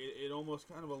so it almost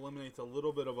kind of eliminates a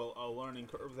little bit of a learning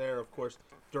curve there. Of course,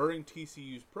 during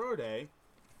TCU's Pro Day,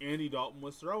 Andy Dalton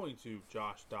was throwing to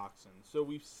Josh Doctson. So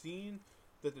we've seen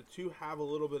that the two have a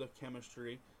little bit of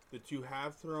chemistry. The two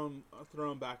have thrown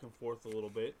back and forth a little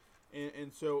bit.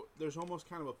 And so there's almost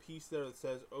kind of a piece there that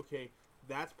says, okay,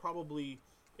 that's probably,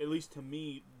 at least to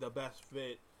me, the best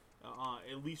fit,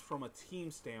 at least from a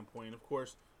team standpoint. Of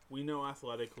course, we know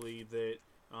athletically that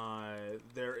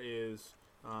there is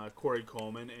Corey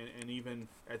Coleman, and even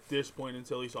at this point,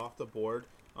 until he's off the board,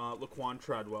 Laquan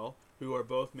Treadwell, who are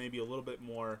both maybe a little bit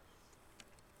more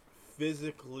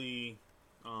physically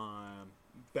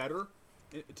better,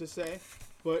 to say.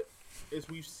 But as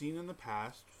we've seen in the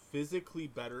past, physically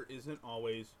better isn't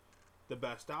always the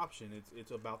best option.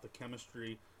 It's about the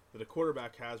chemistry that a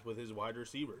quarterback has with his wide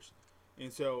receivers.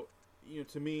 And so,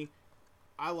 to me,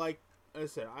 I like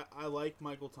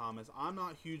Michael Thomas. I'm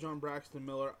not huge on Braxton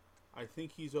Miller. I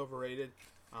think he's overrated.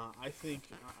 I think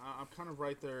I'm kind of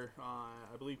right there.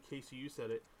 I believe Casey, you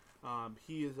said it.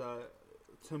 He is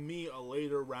to me a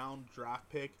later round draft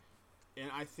pick, and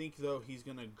I think though he's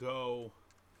gonna go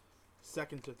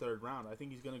second to third round. I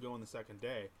think he's going to go on the second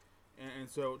day. And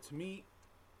so, to me,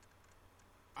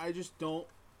 I just don't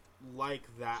like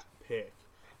that pick.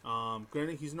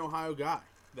 Granted, he's an Ohio guy.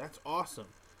 That's awesome.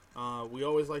 We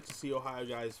always like to see Ohio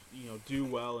guys, do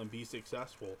well and be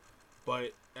successful.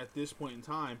 But at this point in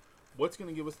time, what's going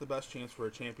to give us the best chance for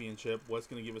a championship? What's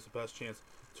going to give us the best chance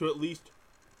to at least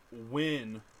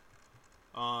win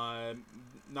not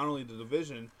only the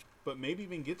division, but maybe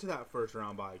even get to that first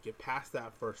round bye, get past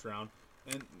that first round,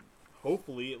 and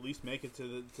hopefully at least make it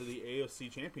to the AFC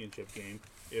Championship game,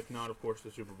 if not, of course,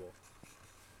 the Super Bowl.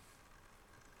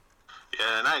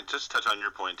 Yeah, and I just touch on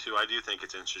your point too. I do think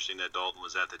it's interesting that Dalton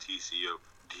was at the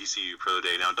TCU Pro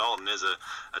Day. Now Dalton is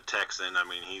a Texan. I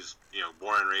mean, he's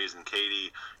born and raised in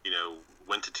Katy.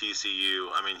 Went to TCU.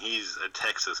 I mean, he's a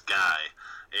Texas guy,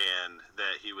 and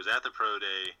that he was at the Pro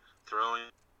Day throwing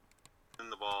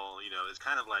the ball, it's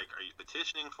kind of like, are you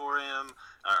petitioning for him?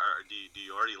 Or do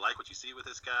you already like what you see with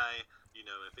this guy?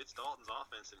 If it's Dalton's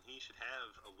offense, then he should have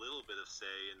a little bit of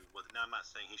say. Now, I'm not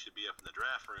saying he should be up in the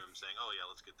draft room saying, oh, yeah,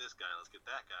 let's get this guy, let's get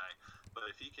that guy. But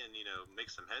if he can,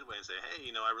 make some headway and say, hey,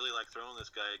 I really like throwing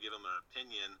this guy, give him an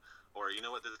opinion, or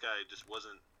this guy just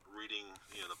wasn't reading,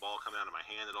 the ball coming out of my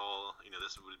hand at all,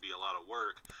 this would be a lot of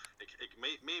work.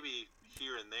 Maybe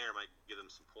here and there might give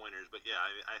him some pointers. But, yeah,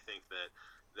 I think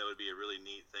that would be a really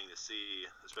neat thing to see,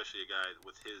 especially a guy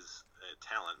with his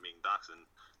talent, being Doxson,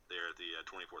 there at the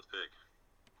 24th pick.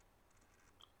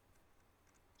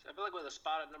 So I feel like with a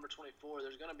spot at number 24,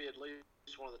 there's going to be at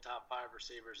least one of the top 5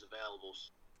 receivers available.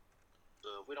 So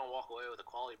if we don't walk away with a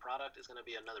quality product, it's going to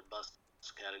be another bust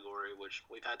category, which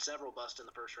we've had several busts in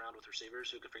the first round with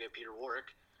receivers. Who could forget Peter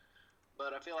Warwick?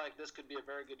 But I feel like this could be a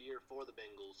very good year for the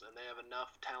Bengals, and they have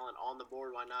enough talent on the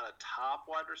board. Why not a top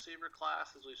wide receiver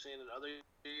class, as we've seen in other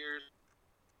years?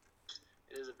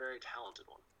 It is a very talented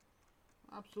one.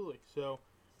 Absolutely. So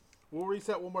we'll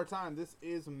reset one more time. This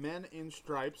is Men in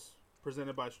Stripes,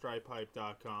 presented by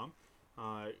StripeHype.com.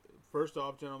 First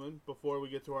off, gentlemen, before we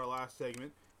get to our last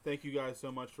segment, thank you guys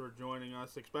so much for joining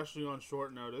us, especially on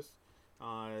short notice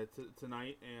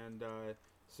tonight. And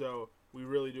so we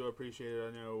really do appreciate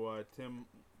it. I know Tim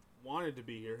wanted to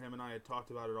be here. Him and I had talked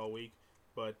about it all week.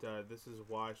 But this is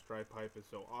why Stripe Hype is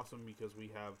so awesome, because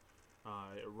we have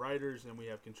writers and we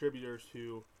have contributors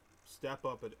who step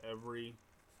up at every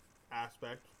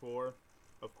aspect for,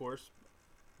 of course,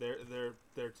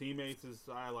 their teammates, as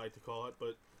I like to call it,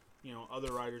 but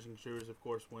other writers and contributors, of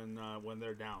course, when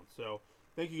they're down. So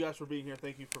thank you guys for being here.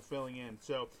 Thank you for filling in.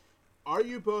 So, are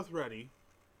you both ready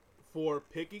for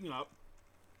picking up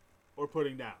or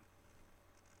putting down?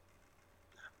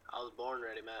 I was born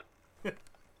ready, Matt.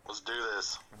 Let's do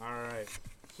this. All right.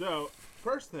 So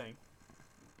first thing,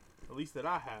 at least that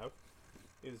I have,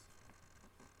 is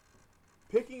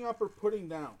picking up or putting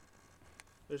down.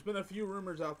 There's been a few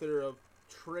rumors out there of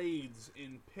trades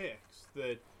in picks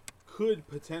that could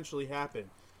potentially happen.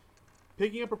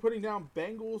 Picking up or putting down,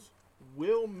 Bengals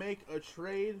will make a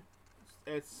trade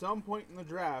at some point in the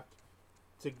draft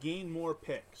to gain more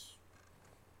picks.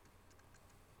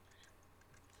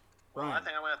 Well, Brian. I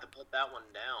think I'm going to have to put that one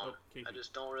down. Okay. I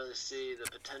just don't really see the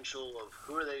potential of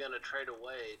who are they going to trade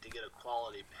away to get a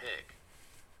quality pick.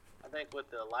 I think with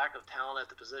the lack of talent at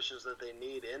the positions that they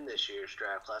need in this year's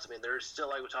draft class, I mean, there's still,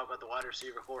 like we talked about, the wide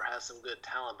receiver core has some good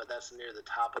talent, but that's near the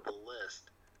top of the list.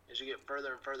 As you get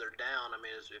further and further down, I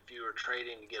mean, if you were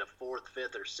trading to get a 4th,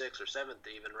 5th, or 6th, or 7th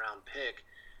even round pick,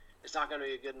 it's not going to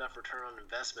be a good enough return on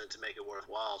investment to make it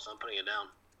worthwhile, so I'm putting it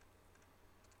down.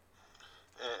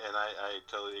 And I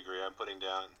totally agree. I'm putting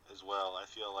down as well. I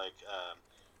feel like,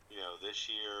 this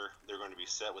year they're going to be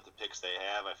set with the picks they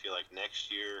have. I feel like next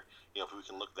year, if we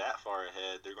can look that far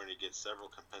ahead, they're going to get several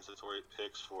compensatory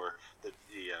picks for the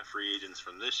free agents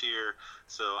from this year.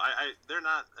 So they're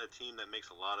not a team that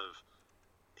makes a lot of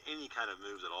any kind of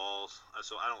moves at all.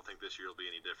 So I don't think this year will be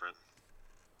any different.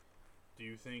 Do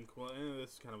you think, well, and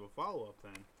this is kind of a follow-up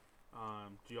then,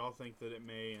 do you all think that it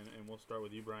may, and we'll start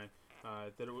with you, Brian,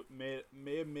 that it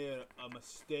may have made a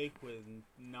mistake with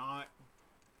not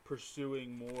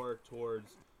pursuing more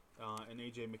towards an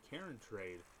A.J. McCarron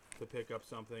trade to pick up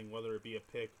something, whether it be a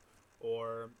pick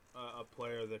or a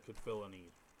player that could fill a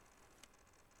need?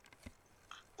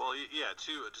 Well, yeah,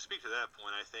 to speak to that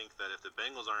point, I think that if the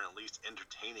Bengals aren't at least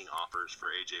entertaining offers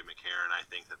for A.J. McCarron, I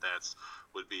think that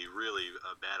would be really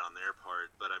bad on their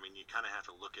part. But, I mean, you kind of have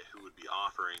to look at who would be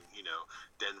offering,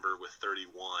 Denver with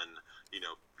 31,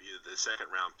 the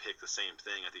second-round pick, the same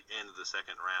thing at the end of the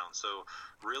second round. So,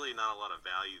 really not a lot of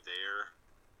value there.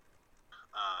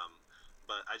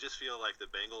 but I just feel like the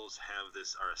Bengals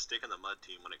are a stick in the mud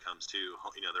team when it comes to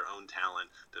their own talent,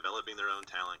 developing their own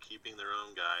talent, keeping their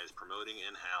own guys, promoting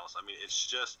in house. I mean, it's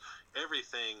just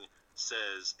everything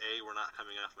says A, we're not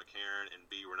coming off McCarron, and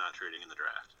B, we're not trading in the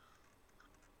draft.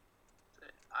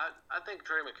 I think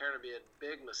trading McCarron would be a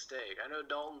big mistake. I know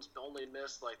Dalton's only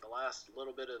missed like the last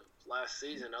little bit of last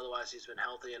season. Otherwise, he's been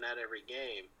healthy and at every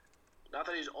game. Not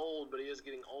that he's old, but he is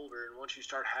getting older. And once you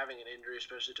start having an injury,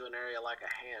 especially to an area like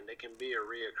a hand, it can be a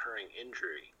reoccurring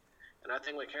injury. And I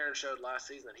think McCarron showed last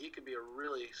season that he could be a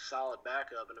really solid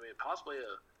backup, and I mean possibly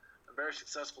a very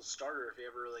successful starter if he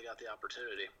ever really got the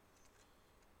opportunity.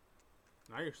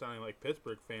 Now you're sounding like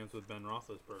Pittsburgh fans with Ben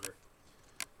Roethlisberger.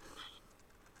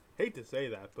 Hate to say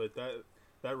that, but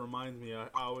that reminds me. I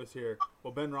always hear,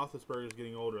 well, Ben Roethlisberger is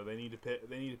getting older. They need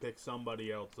to pick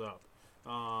somebody else up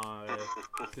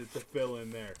to fill in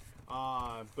there.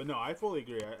 But no, I fully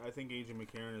agree. I think A.J.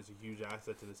 McCarron is a huge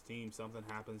asset to this team. Something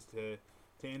happens to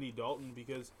Andy Dalton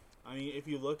because, I mean, if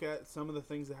you look at some of the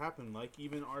things that happened, like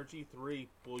even RG3,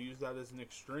 we'll use that as an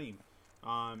extreme.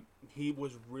 He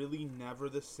was really never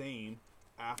the same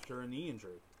after a knee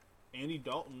injury. Andy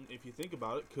Dalton, if you think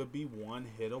about it, could be one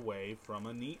hit away from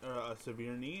a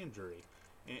severe knee injury,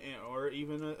 or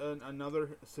even another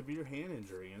severe hand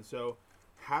injury. And so,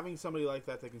 having somebody like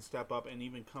that can step up and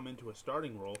even come into a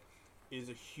starting role is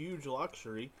a huge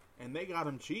luxury. And they got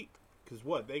him cheap because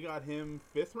they got him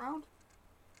 5th round.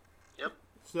 Yep.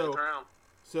 5th round.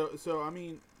 So I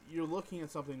mean, you're looking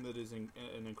at something that is an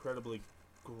incredibly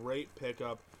great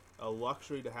pickup, a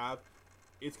luxury to have.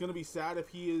 It's going to be sad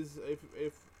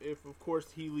if of course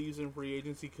he leaves in free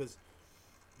agency because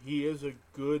he is a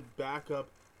good backup.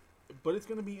 But it's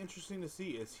going to be interesting to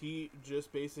see. Is he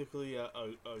just basically a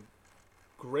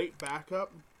great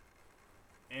backup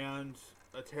and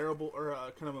a terrible or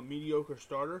a kind of a mediocre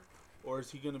starter, or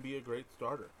is he going to be a great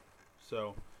starter?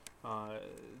 So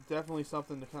definitely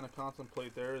something to kind of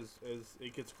contemplate there as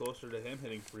it gets closer to him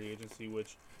hitting free agency,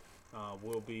 which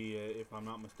will be, if I'm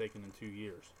not mistaken, in 2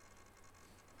 years.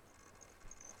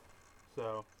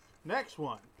 So, next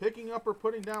one. Picking up or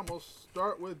putting down. We'll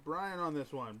start with Brian on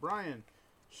this one. Brian,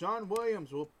 Sean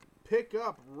Williams will pick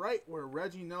up right where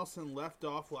Reggie Nelson left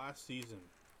off last season.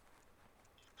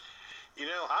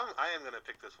 I am going to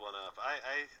pick this one up.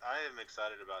 I am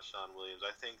excited about Sean Williams.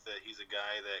 I think that he's a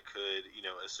guy that could,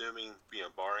 assuming,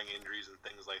 barring injuries and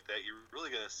things like that, you're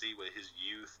really going to see what his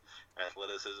youth,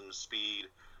 athleticism, speed,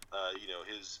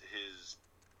 his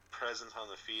presence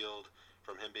on the field,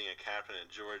 from him being a captain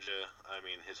at Georgia. I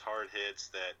mean, his hard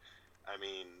hits that,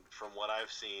 from what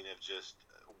I've seen, have just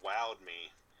wowed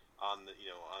me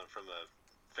from a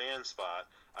fan spot.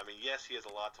 I mean, yes, he has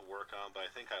a lot to work on, but I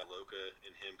think Iloka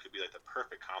and him could be like the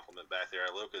perfect complement back there.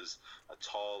 Iloka's a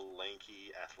tall,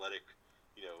 lanky, athletic,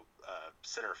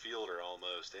 center fielder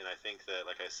almost, and I think that,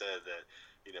 like I said, that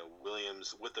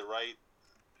Williams with the right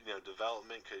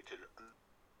development could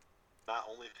not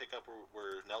only pick up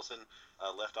where Nelson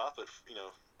left off, but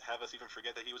have us even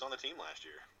forget that he was on the team last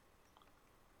year.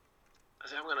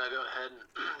 I'm going to go ahead and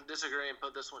disagree and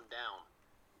put this one down.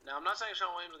 Now, I'm not saying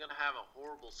Sean Williams is going to have a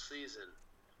horrible season.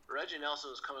 Reggie Nelson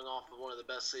is coming off of one of the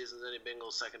best seasons any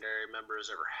Bengals secondary member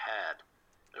has ever had.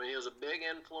 I mean, he was a big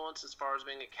influence as far as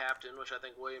being a captain, which I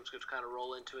think Williams could kind of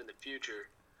roll into in the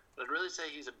future. But I'd really say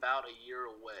he's about a year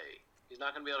away. He's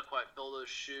not going to be able to quite fill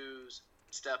those shoes,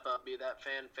 step up, be that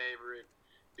fan favorite,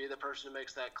 be the person who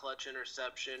makes that clutch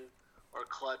interception or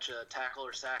clutch tackle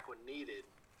or sack when needed.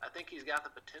 I think he's got the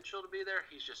potential to be there.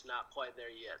 He's just not quite there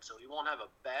yet. So he won't have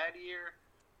a bad year.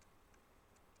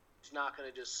 He's not going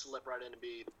to just slip right in to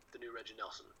be the new Reggie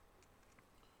Nelson.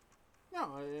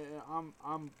 No,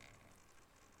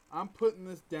 I'm putting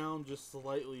this down just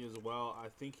slightly as well. I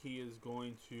think he's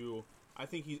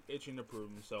itching to prove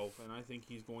himself, and I think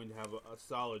he's going to have a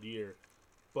solid year.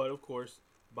 But, of course,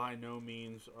 by no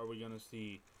means are we going to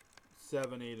see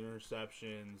 7-8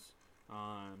 interceptions,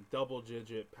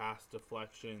 double-digit pass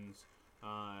deflections, 4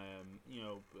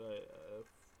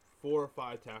 or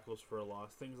 5 tackles for a loss,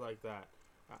 things like that.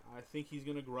 I think he's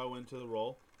going to grow into the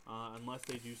role, unless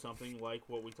they do something like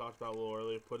what we talked about a little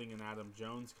earlier, putting an Adam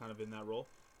Jones kind of in that role,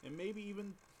 and maybe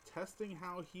even testing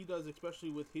how he does, especially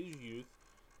with his youth,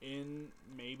 in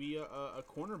maybe a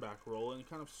cornerback role and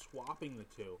kind of swapping the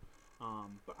two.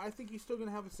 But I think he's still going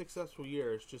to have a successful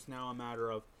year. It's just now a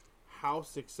matter of how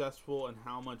successful and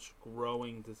how much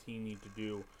growing does he need to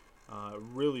do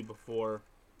really before,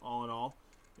 all in all,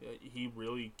 he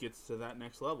really gets to that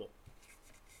next level.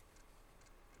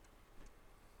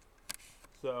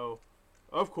 So,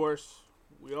 of course,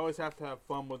 we always have to have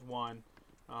fun with one.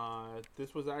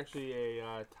 This was actually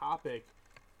a topic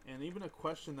and even a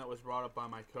question that was brought up by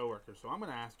my coworker. So I'm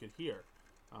going to ask it here.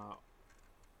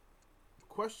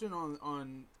 Question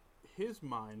on his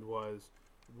mind was,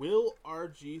 will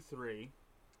RG3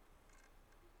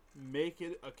 make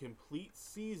it a complete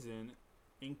season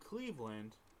in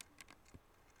Cleveland?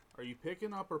 Are you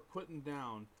picking up or putting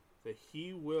down that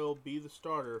he will be the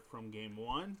starter from game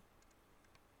 1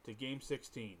 to game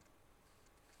 16?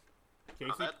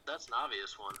 Casey? Oh, that's an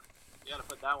obvious one. You got to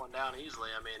put that one down easily.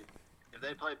 I mean, if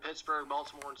they play Pittsburgh,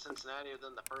 Baltimore, and Cincinnati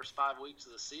within the first 5 weeks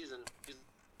of the season, he's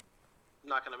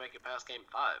not going to make it past game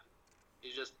 5. He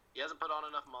hasn't put on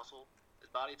enough muscle. His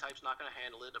body type's not going to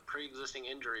handle it. A pre-existing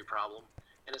injury problem.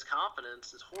 And his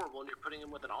confidence is horrible, and you're putting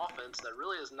him with an offense that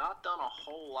really has not done a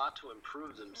whole lot to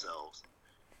improve themselves.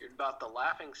 You're about the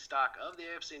laughing stock of the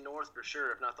AFC North for sure,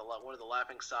 if not one of the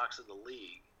laughing stocks of the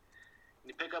league.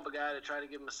 And you pick up a guy to try to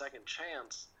give him a second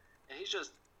chance, and he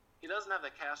doesn't have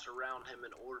the cast around him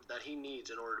that he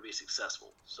needs in order to be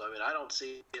successful. So, I mean, I don't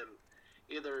see him.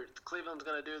 Either Cleveland's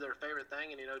going to do their favorite thing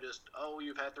and,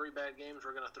 you've had 3 bad games,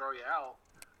 we're going to throw you out,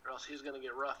 or else he's going to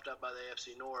get roughed up by the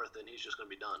AFC North, and he's just going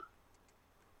to be done.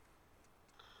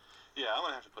 Yeah, I'm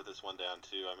going to have to put this one down,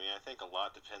 too. I mean, I think a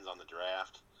lot depends on the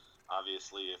draft.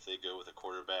 Obviously, if they go with a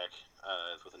quarterback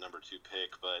with a number 2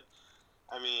 pick. But,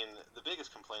 I mean, the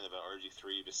biggest complaint about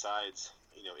RG3, besides,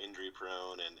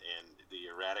 injury-prone and the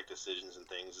erratic decisions and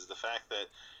things, is the fact that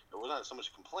it was not so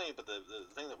much a complaint, but the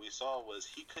thing that we saw was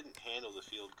he couldn't handle the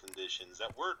field conditions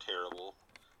that were terrible,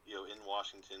 in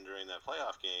Washington during that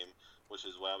playoff game, which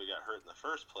is why we got hurt in the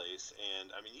first place.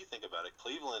 And, I mean, you think about it,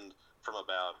 Cleveland from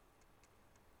about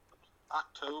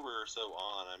October or so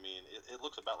on, I mean, it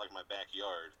looks about like my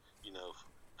backyard,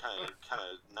 kind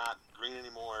of not green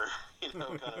anymore, kind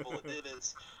of full of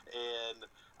divots. And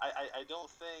I don't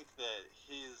think that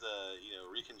his,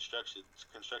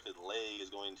 constructed leg is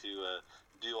going to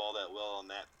do all that well on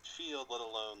that field, let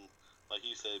alone, like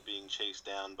you said, being chased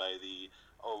down by the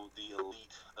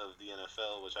elite of the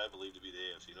NFL, which I believe to be the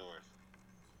AFC North.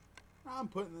 I'm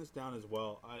putting this down as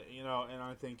well. And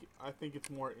I think it's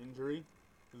more injury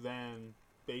than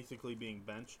basically being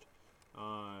benched.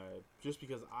 Just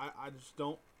because I just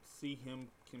don't see him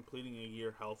completing a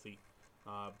year healthy.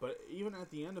 But even at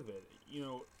the end of it,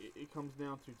 it comes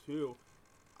down to too.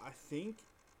 I think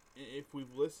if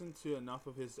we've listened to enough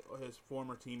of his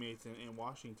former teammates in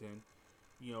Washington,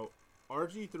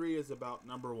 RG3 is about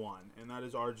number 1, and that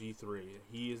is RG3.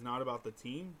 He is not about the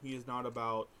team. He is not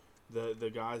about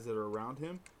the guys that are around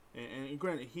him. And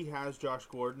granted, he has Josh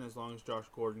Gordon as long as Josh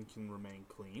Gordon can remain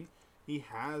clean. He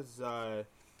has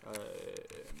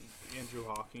Andrew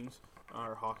Hawkins,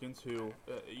 who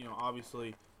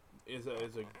obviously is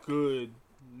a good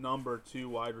number 2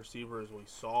 wide receiver as we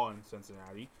saw in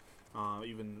Cincinnati.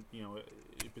 Even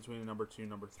between number 2 and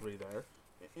number 3 there.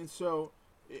 And so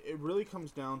it really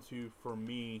comes down to, for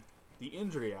me, the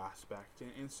injury aspect.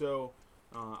 And so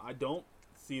I don't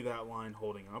see that line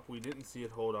holding up. We didn't see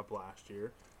it hold up last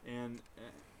year. And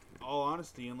all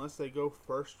honesty, unless they go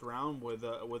first round with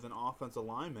an offensive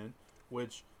lineman,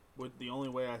 which the only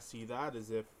way I see that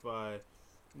is if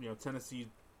Tennessee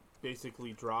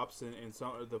basically drops and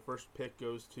the first pick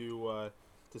goes to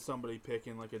somebody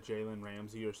picking like a Jalen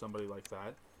Ramsey or somebody like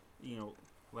that.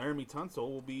 Laramie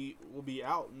Tunsil will be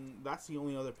out, and that's the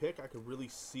only other pick I could really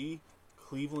see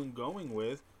Cleveland going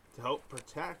with to help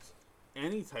protect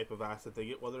any type of asset they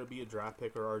get, whether it be a draft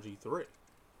pick or RG3.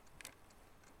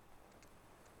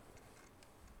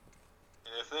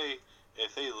 And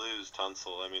if they lose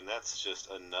Tunsil, I mean, that's just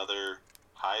another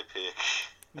high pick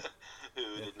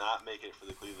who did not make it for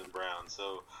the Cleveland Browns.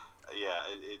 So, yeah,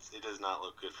 it does not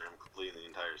look good for him completing the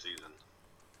entire season.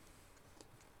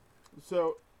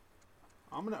 So,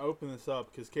 I'm going to open this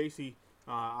up because, Casey,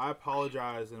 I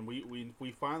apologize, and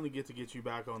we finally get you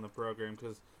back on the program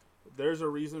because there's a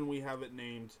reason we have it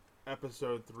named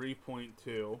episode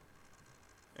 3.2,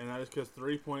 and that is because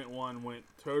 3.1 went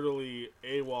totally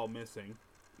AWOL missing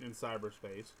in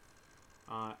cyberspace.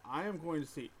 I am going to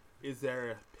see, is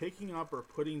there a picking up or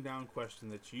putting down question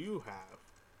that you have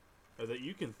or that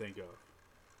you can think of?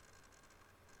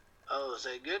 Oh, it's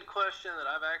a good question that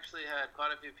I've actually had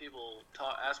quite a few people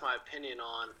ask my opinion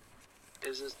on.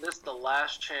 Is this the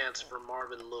last chance for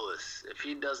Marvin Lewis? If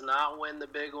he does not win the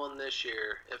big one this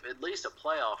year, if at least a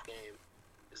playoff game,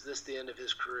 is this the end of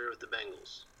his career with the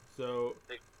Bengals? So,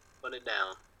 put it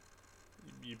down.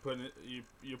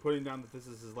 You're putting down that this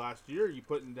is his last year, or you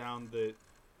putting down that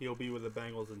he'll be with the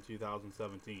Bengals in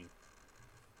 2017?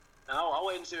 I'll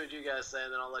wait and see what you guys say,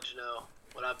 and then I'll let you know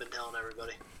what I've been telling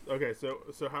everybody. Okay, so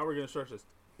how we're going to start this.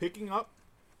 Picking up,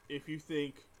 if you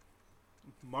think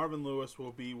Marvin Lewis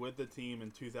will be with the team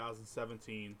in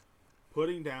 2017,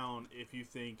 putting down if you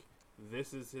think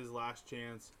this is his last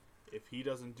chance. If he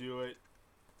doesn't do it,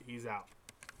 he's out.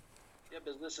 Yeah,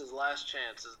 but this is last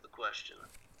chance is the question.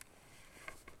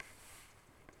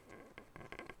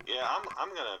 Yeah, I'm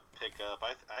gonna pick up.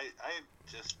 I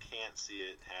just can't see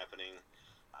it happening.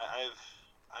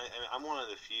 I'm one of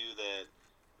the few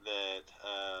that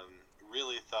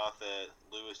really thought that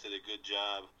Lewis did a good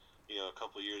job, a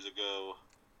couple years ago,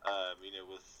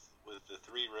 with the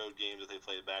 3 road games that they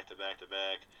played back to back to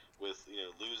back, with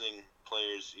losing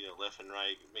players left and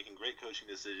right, making great coaching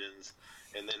decisions,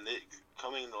 and then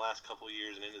coming in the last couple of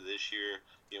years and into this year,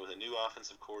 with a new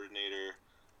offensive coordinator.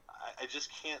 I just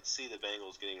can't see the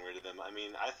Bengals getting rid of them. I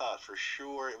mean, I thought for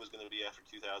sure it was going to be after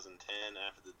 2010,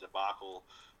 after the debacle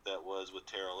that was with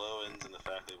Terrell Owens and the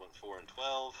fact they went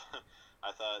 4-12. I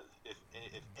thought if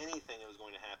anything it was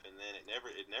going to happen then. It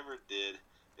never did.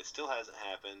 It still hasn't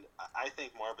happened. I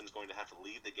think Marvin's going to have to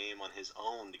leave the game on his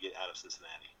own to get out of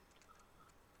Cincinnati.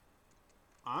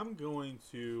 I'm going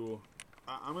to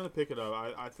pick it up.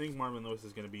 I think Marvin Lewis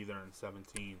is going to be there in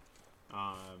 17.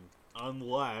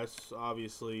 Unless,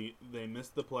 obviously, they miss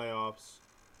the playoffs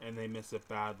and they miss it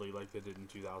badly like they did in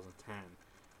 2010.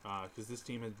 Because this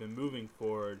team has been moving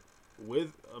forward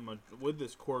with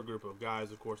this core group of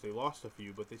guys. Of course, they lost a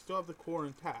few, but they still have the core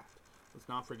intact. Let's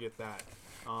not forget that.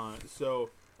 So,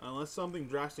 unless something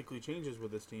drastically changes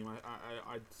with this team,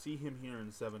 I'd see him here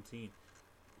in 17.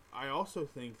 I also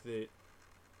think that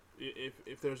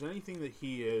if there's anything that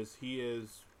he is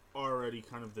already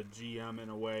kind of the GM in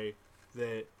a way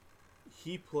that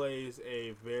he plays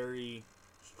a very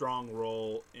strong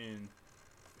role in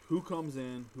who comes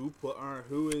in, who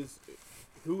is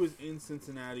in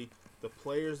Cincinnati, the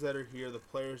players that are here, the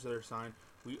players that are signed.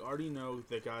 We already know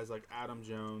that guys like Adam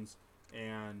Jones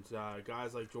and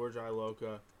guys like George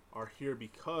Iloka are here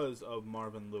because of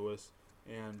Marvin Lewis,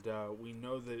 and we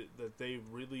know that they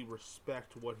really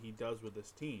respect what he does with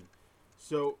this team.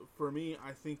 So for me,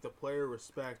 I think the player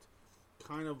respect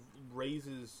kind of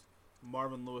raises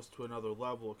Marvin Lewis to another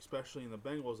level, especially in the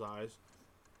Bengals' eyes,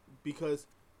 because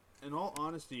in all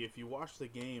honesty, if you watch the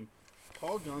game,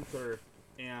 Paul Guenther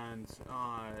and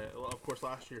of course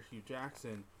last year Hugh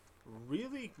Jackson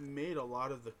really made a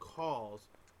lot of the calls.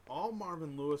 All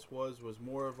Marvin Lewis was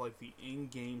more of like the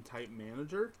in-game type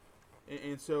manager,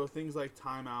 and so things like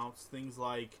timeouts, things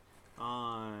like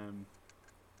kind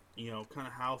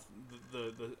of how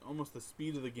the almost the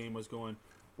speed of the game was going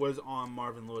was on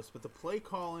Marvin Lewis, but the play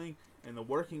calling and the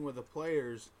working with the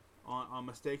players on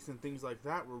mistakes and things like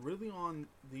that were really on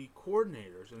the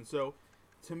coordinators. And so,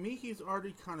 to me, he's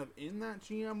already kind of in that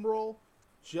GM role,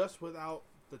 just without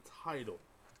the title,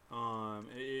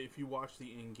 if you watch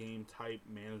the in-game type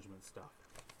management stuff.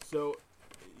 So,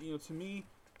 to me,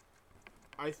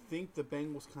 I think the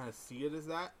Bengals kind of see it as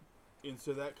that, and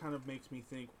so that kind of makes me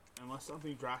think, unless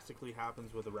something drastically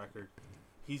happens with the record,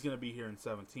 he's going to be here in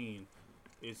 17.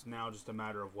 It's now just a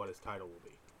matter of what his title will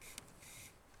be.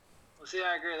 Well, see,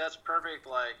 I agree. That's perfect.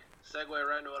 Segue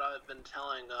right into what I've been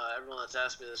telling everyone that's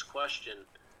asked me this question.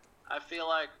 I feel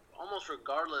like almost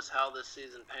regardless how this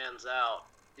season pans out,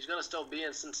 he's going to still be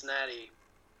in Cincinnati,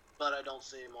 but I don't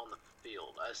see him on the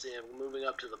field. I see him moving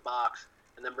up to the box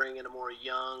and then bringing in a more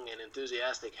young and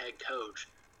enthusiastic head coach.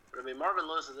 But I mean, Marvin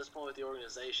Lewis at this point with the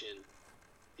organization,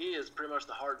 he is pretty much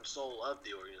the heart and soul of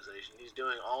the organization. He's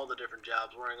doing all the different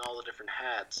jobs, wearing all the different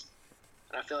hats.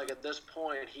 And I feel like at this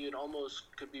point, he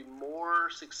could be more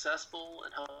successful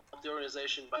and help the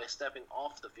organization by stepping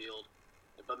off the field,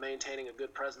 but maintaining a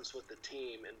good presence with the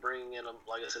team and bringing in,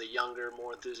 like I said, a younger,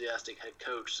 more enthusiastic head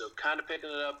coach. So kind of picking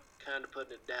it up, kind of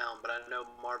putting it down, but I know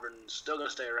Marvin's still going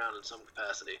to stay around in some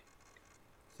capacity.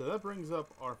 So that brings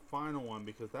up our final one,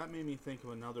 because that made me think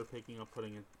of another picking up,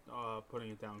 putting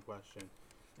it down question.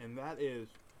 And that is,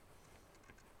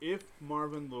 if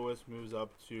Marvin Lewis moves up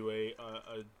to a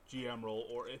GM role,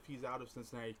 or if he's out of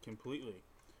Cincinnati completely,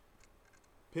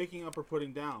 picking up or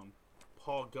putting down,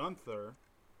 Paul Guenther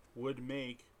would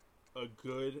make a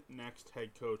good next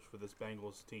head coach for this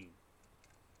Bengals team.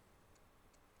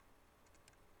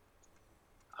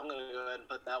 I'm going to go ahead and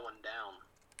put that one down.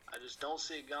 I just don't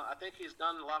see I think he's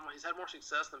done a lot more. He's had more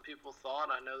success than people thought.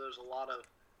 I know there's a lot of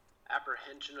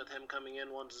apprehension with him coming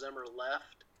in once Zimmer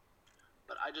left,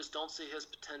 but I just don't see his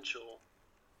potential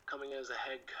coming as a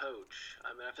head coach.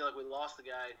 I mean, I feel like we lost the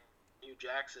guy, Hugh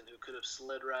Jackson, who could have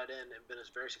slid right in and been a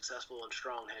very successful and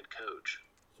strong head coach.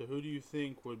 So who do you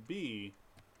think would be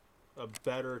a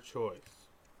better choice?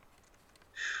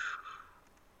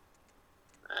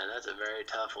 Man, that's a very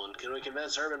tough one. Can we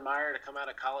convince Urban Meyer to come out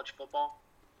of college football?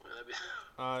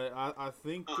 I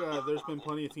think there's been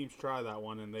plenty of teams try that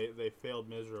one, and they failed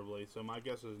miserably. So my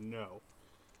guess is no.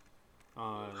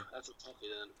 That's a toughie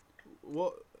then.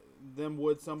 Well, then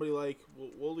would somebody like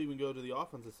we'll even go to the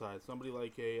offensive side. Somebody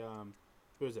like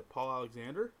who is it? Paul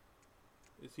Alexander?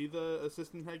 Is he the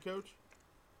assistant head coach?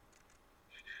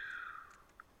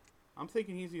 I'm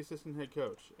thinking he's the assistant head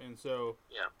coach, and so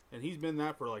Yeah. and he's been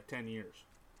that for like 10 years.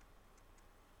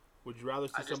 Would you rather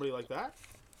see somebody like that?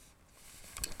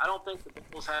 I don't think the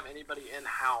Bengals have anybody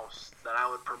in-house that I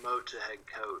would promote to head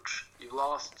coach. You've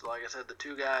lost, like I said, the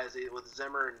two guys with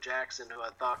Zimmer and Jackson who I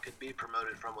thought could be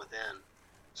promoted from within.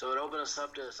 So it opened us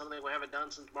up to something we haven't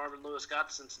done since Marvin Lewis got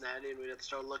to Cincinnati, and we'd have to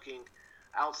start looking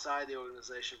outside the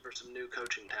organization for some new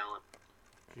coaching talent.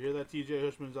 You hear that, TJ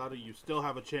Hushmanzada? You still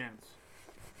have a chance.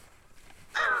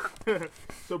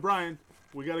 So, Brian,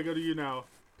 we got to go to you now.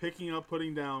 Picking up,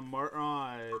 putting down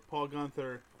Paul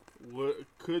Guenther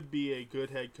could be a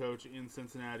good head coach in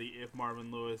Cincinnati if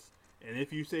Marvin Lewis. And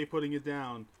if you say putting it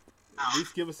down, at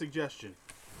least give a suggestion.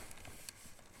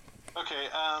 Okay,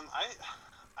 I'm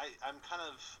kind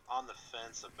of on the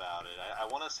fence about it. I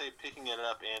want to say picking it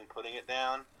up and putting it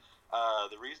down.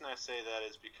 The reason I say that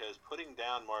is because putting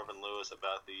down Marvin Lewis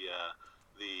about the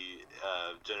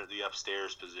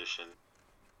upstairs position.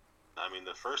 I mean,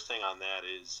 the first thing on that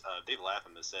is Dave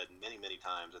Lapham has said many, many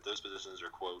times that those positions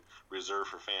are, quote, reserved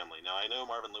for family. Now, I know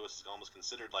Marvin Lewis is almost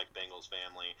considered like Bengals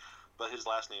family, but his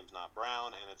last name's not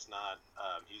Brown, and it's not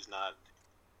he's not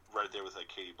right there with like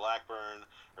Katie Blackburn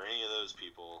or any of those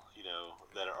people,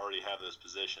 that already have those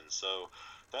positions. So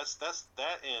that's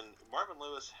that. And Marvin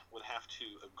Lewis would have to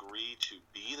agree to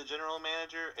be the general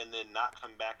manager and then not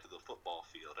come back to the football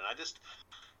field. And I just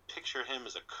picture him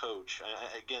as a coach.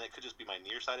 Again, it could just be my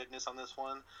nearsightedness on this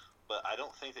one, but I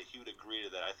don't think that he would agree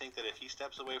to that. I think that if he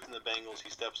steps away from the Bengals,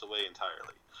 he steps away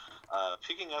entirely.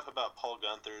 Picking up about Paul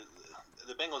Guenther,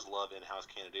 the Bengals love in-house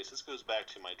candidates. This goes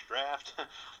back to my draft.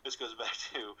 This goes back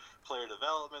to player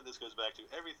development. This goes back to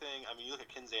everything. I mean, you look at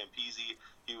Ken Zampese.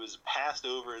 He was passed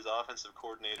over as offensive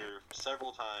coordinator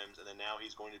several times, and then now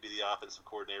he's going to be the offensive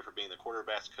coordinator for being the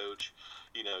quarterback's coach.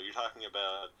 You're talking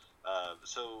about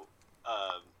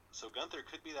So Guenther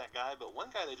could be that guy, but one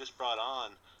guy they just brought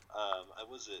on,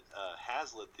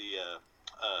 Haslett, the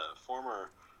former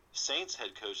Saints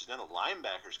head coach, is now a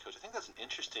linebackers coach. I think that's an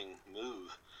interesting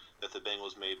move that the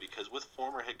Bengals made because with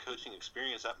former head coaching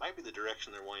experience, that might be the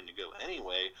direction they're wanting to go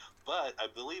anyway. But I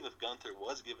believe if Guenther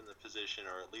was given the position,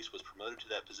 or at least was promoted to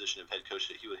that position of head coach,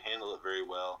 that he would handle it very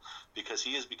well because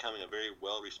he is becoming a very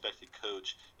well-respected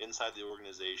coach inside the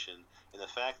organization. And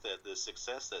the fact that the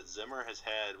success that Zimmer has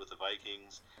had with the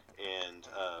Vikings and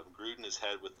Gruden has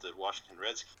had with the Washington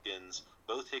Redskins,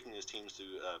 both taking his teams to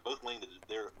both winning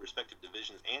their respective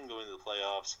divisions and going to the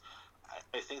playoffs,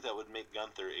 I think that would make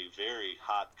Guenther a very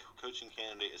hot coaching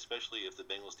candidate, especially if the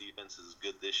Bengals defense is as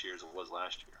good this year as it was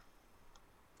last year.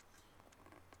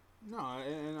 No,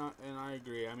 and I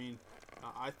agree. I mean,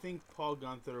 I think Paul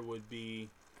Guenther would be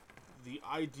the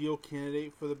ideal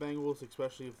candidate for the Bengals,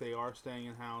 especially if they are staying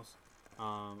in-house.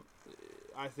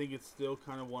 I think it's still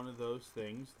kind of one of those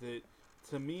things that,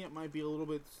 to me, it might be a little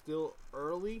bit still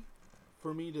early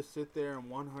for me to sit there and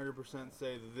 100%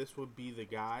 say that this would be the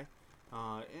guy.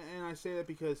 And I say that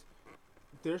because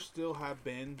there still have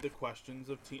been the questions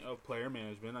of player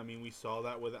management. I mean, we saw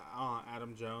that with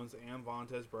Adam Jones and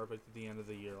Vontaze Burfict at the end of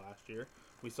the year last year.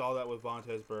 We saw that with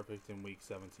Vontaze Burfict in Week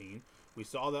 17. We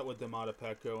saw that with Demata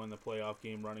Petco in the playoff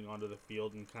game running onto the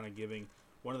field and kind of giving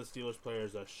one of the Steelers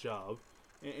players a shove.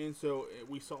 And so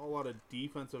we saw a lot of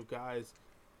defensive guys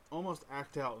almost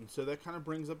act out. And so that kind of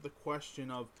brings up the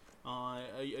question of,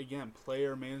 again,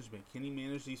 player management. Can he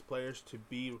manage these players to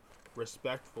be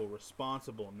respectful,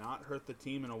 responsible, not hurt the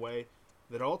team in a way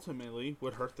that ultimately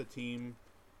would hurt the team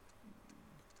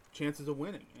chances of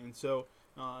winning? And so,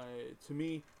 to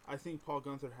me, I think Paul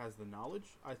Guenther has the knowledge.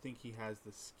 I think he has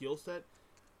the skill set.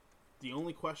 The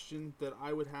only question that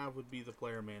I would have would be the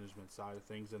player management side of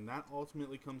things, and that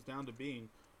ultimately comes down to being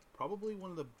probably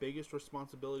one of the biggest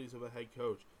responsibilities of a head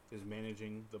coach is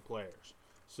managing the players.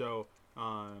 So,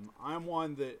 I'm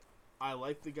one that I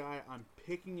like the guy. I'm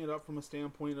picking it up from a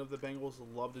standpoint of the Bengals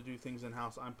love to do things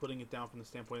in-house. I'm putting it down from the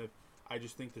standpoint of I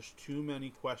just think there's too many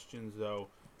questions, though,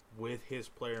 with his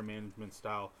player management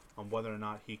style on whether or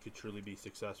not he could truly be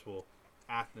successful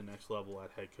at the next level at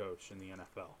head coach in the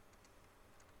NFL.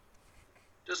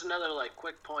 Just another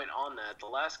quick point on that. The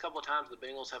last couple of times the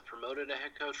Bengals have promoted a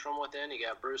head coach from within, you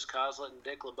got Bruce Coslett and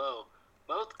Dick LeBeau.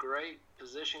 Both great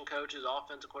position coaches,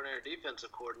 offensive coordinator,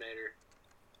 defensive coordinator.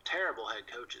 Terrible head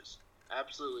coaches.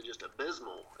 Absolutely just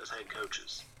abysmal as head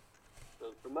coaches.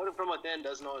 So promoting from within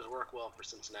doesn't always work well for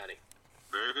Cincinnati.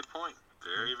 Very good point.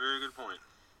 Very, very good point.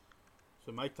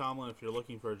 So Mike Tomlin, if you're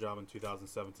looking for a job in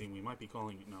 2017, we might be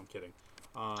calling you. No, I'm kidding.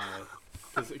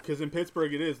 Because in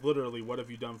Pittsburgh it is literally what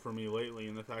have you done for me lately,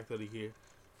 and the fact that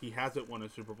he hasn't won a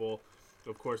Super Bowl.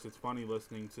 Of course, it's funny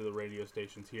listening to the radio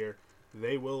stations here.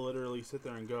 They will literally sit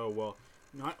there and go, well,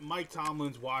 Mike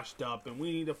Tomlin's washed up, and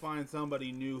we need to find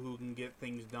somebody new who can get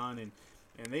things done, and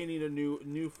they need a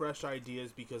new fresh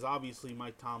ideas because obviously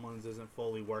Mike Tomlin's isn't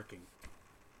fully working.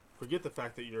 Forget the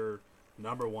fact that your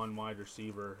number one wide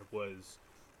receiver was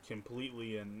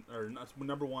completely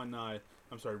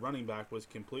running back was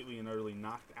completely and utterly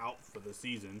knocked out for the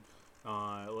season.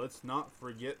 Let's not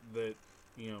forget that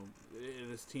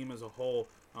this team as a whole,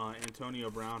 Antonio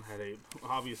Brown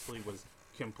obviously was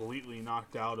completely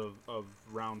knocked out of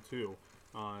round 2.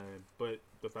 But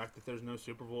the fact that there's no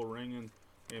Super Bowl ring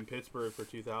in Pittsburgh for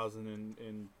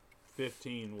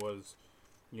 2015 was,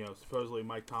 supposedly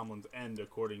Mike Tomlin's end,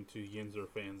 according to Yinzer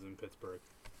fans in Pittsburgh.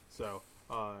 So,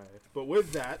 but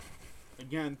with that,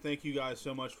 again, thank you guys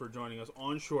so much for joining us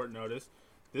on short notice.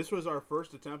 This was our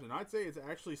first attempt, and I'd say it's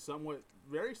actually somewhat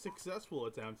very successful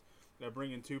attempt at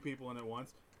bringing 2 people in at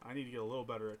once. I need to get a little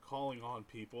better at calling on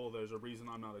people. There's a reason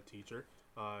I'm not a teacher.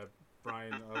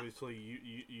 Brian, obviously,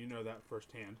 you know that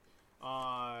firsthand.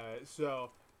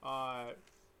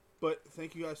 But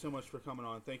thank you guys so much for coming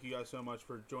on. Thank you guys so much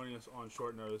for joining us on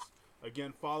short notice.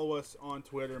 Again, follow us on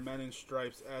Twitter, Men in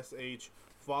Stripes SH.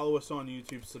 Follow us on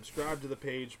YouTube. Subscribe to the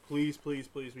page. Please, please,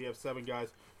 please. We have 7 guys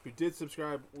who did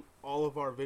subscribe all of our videos.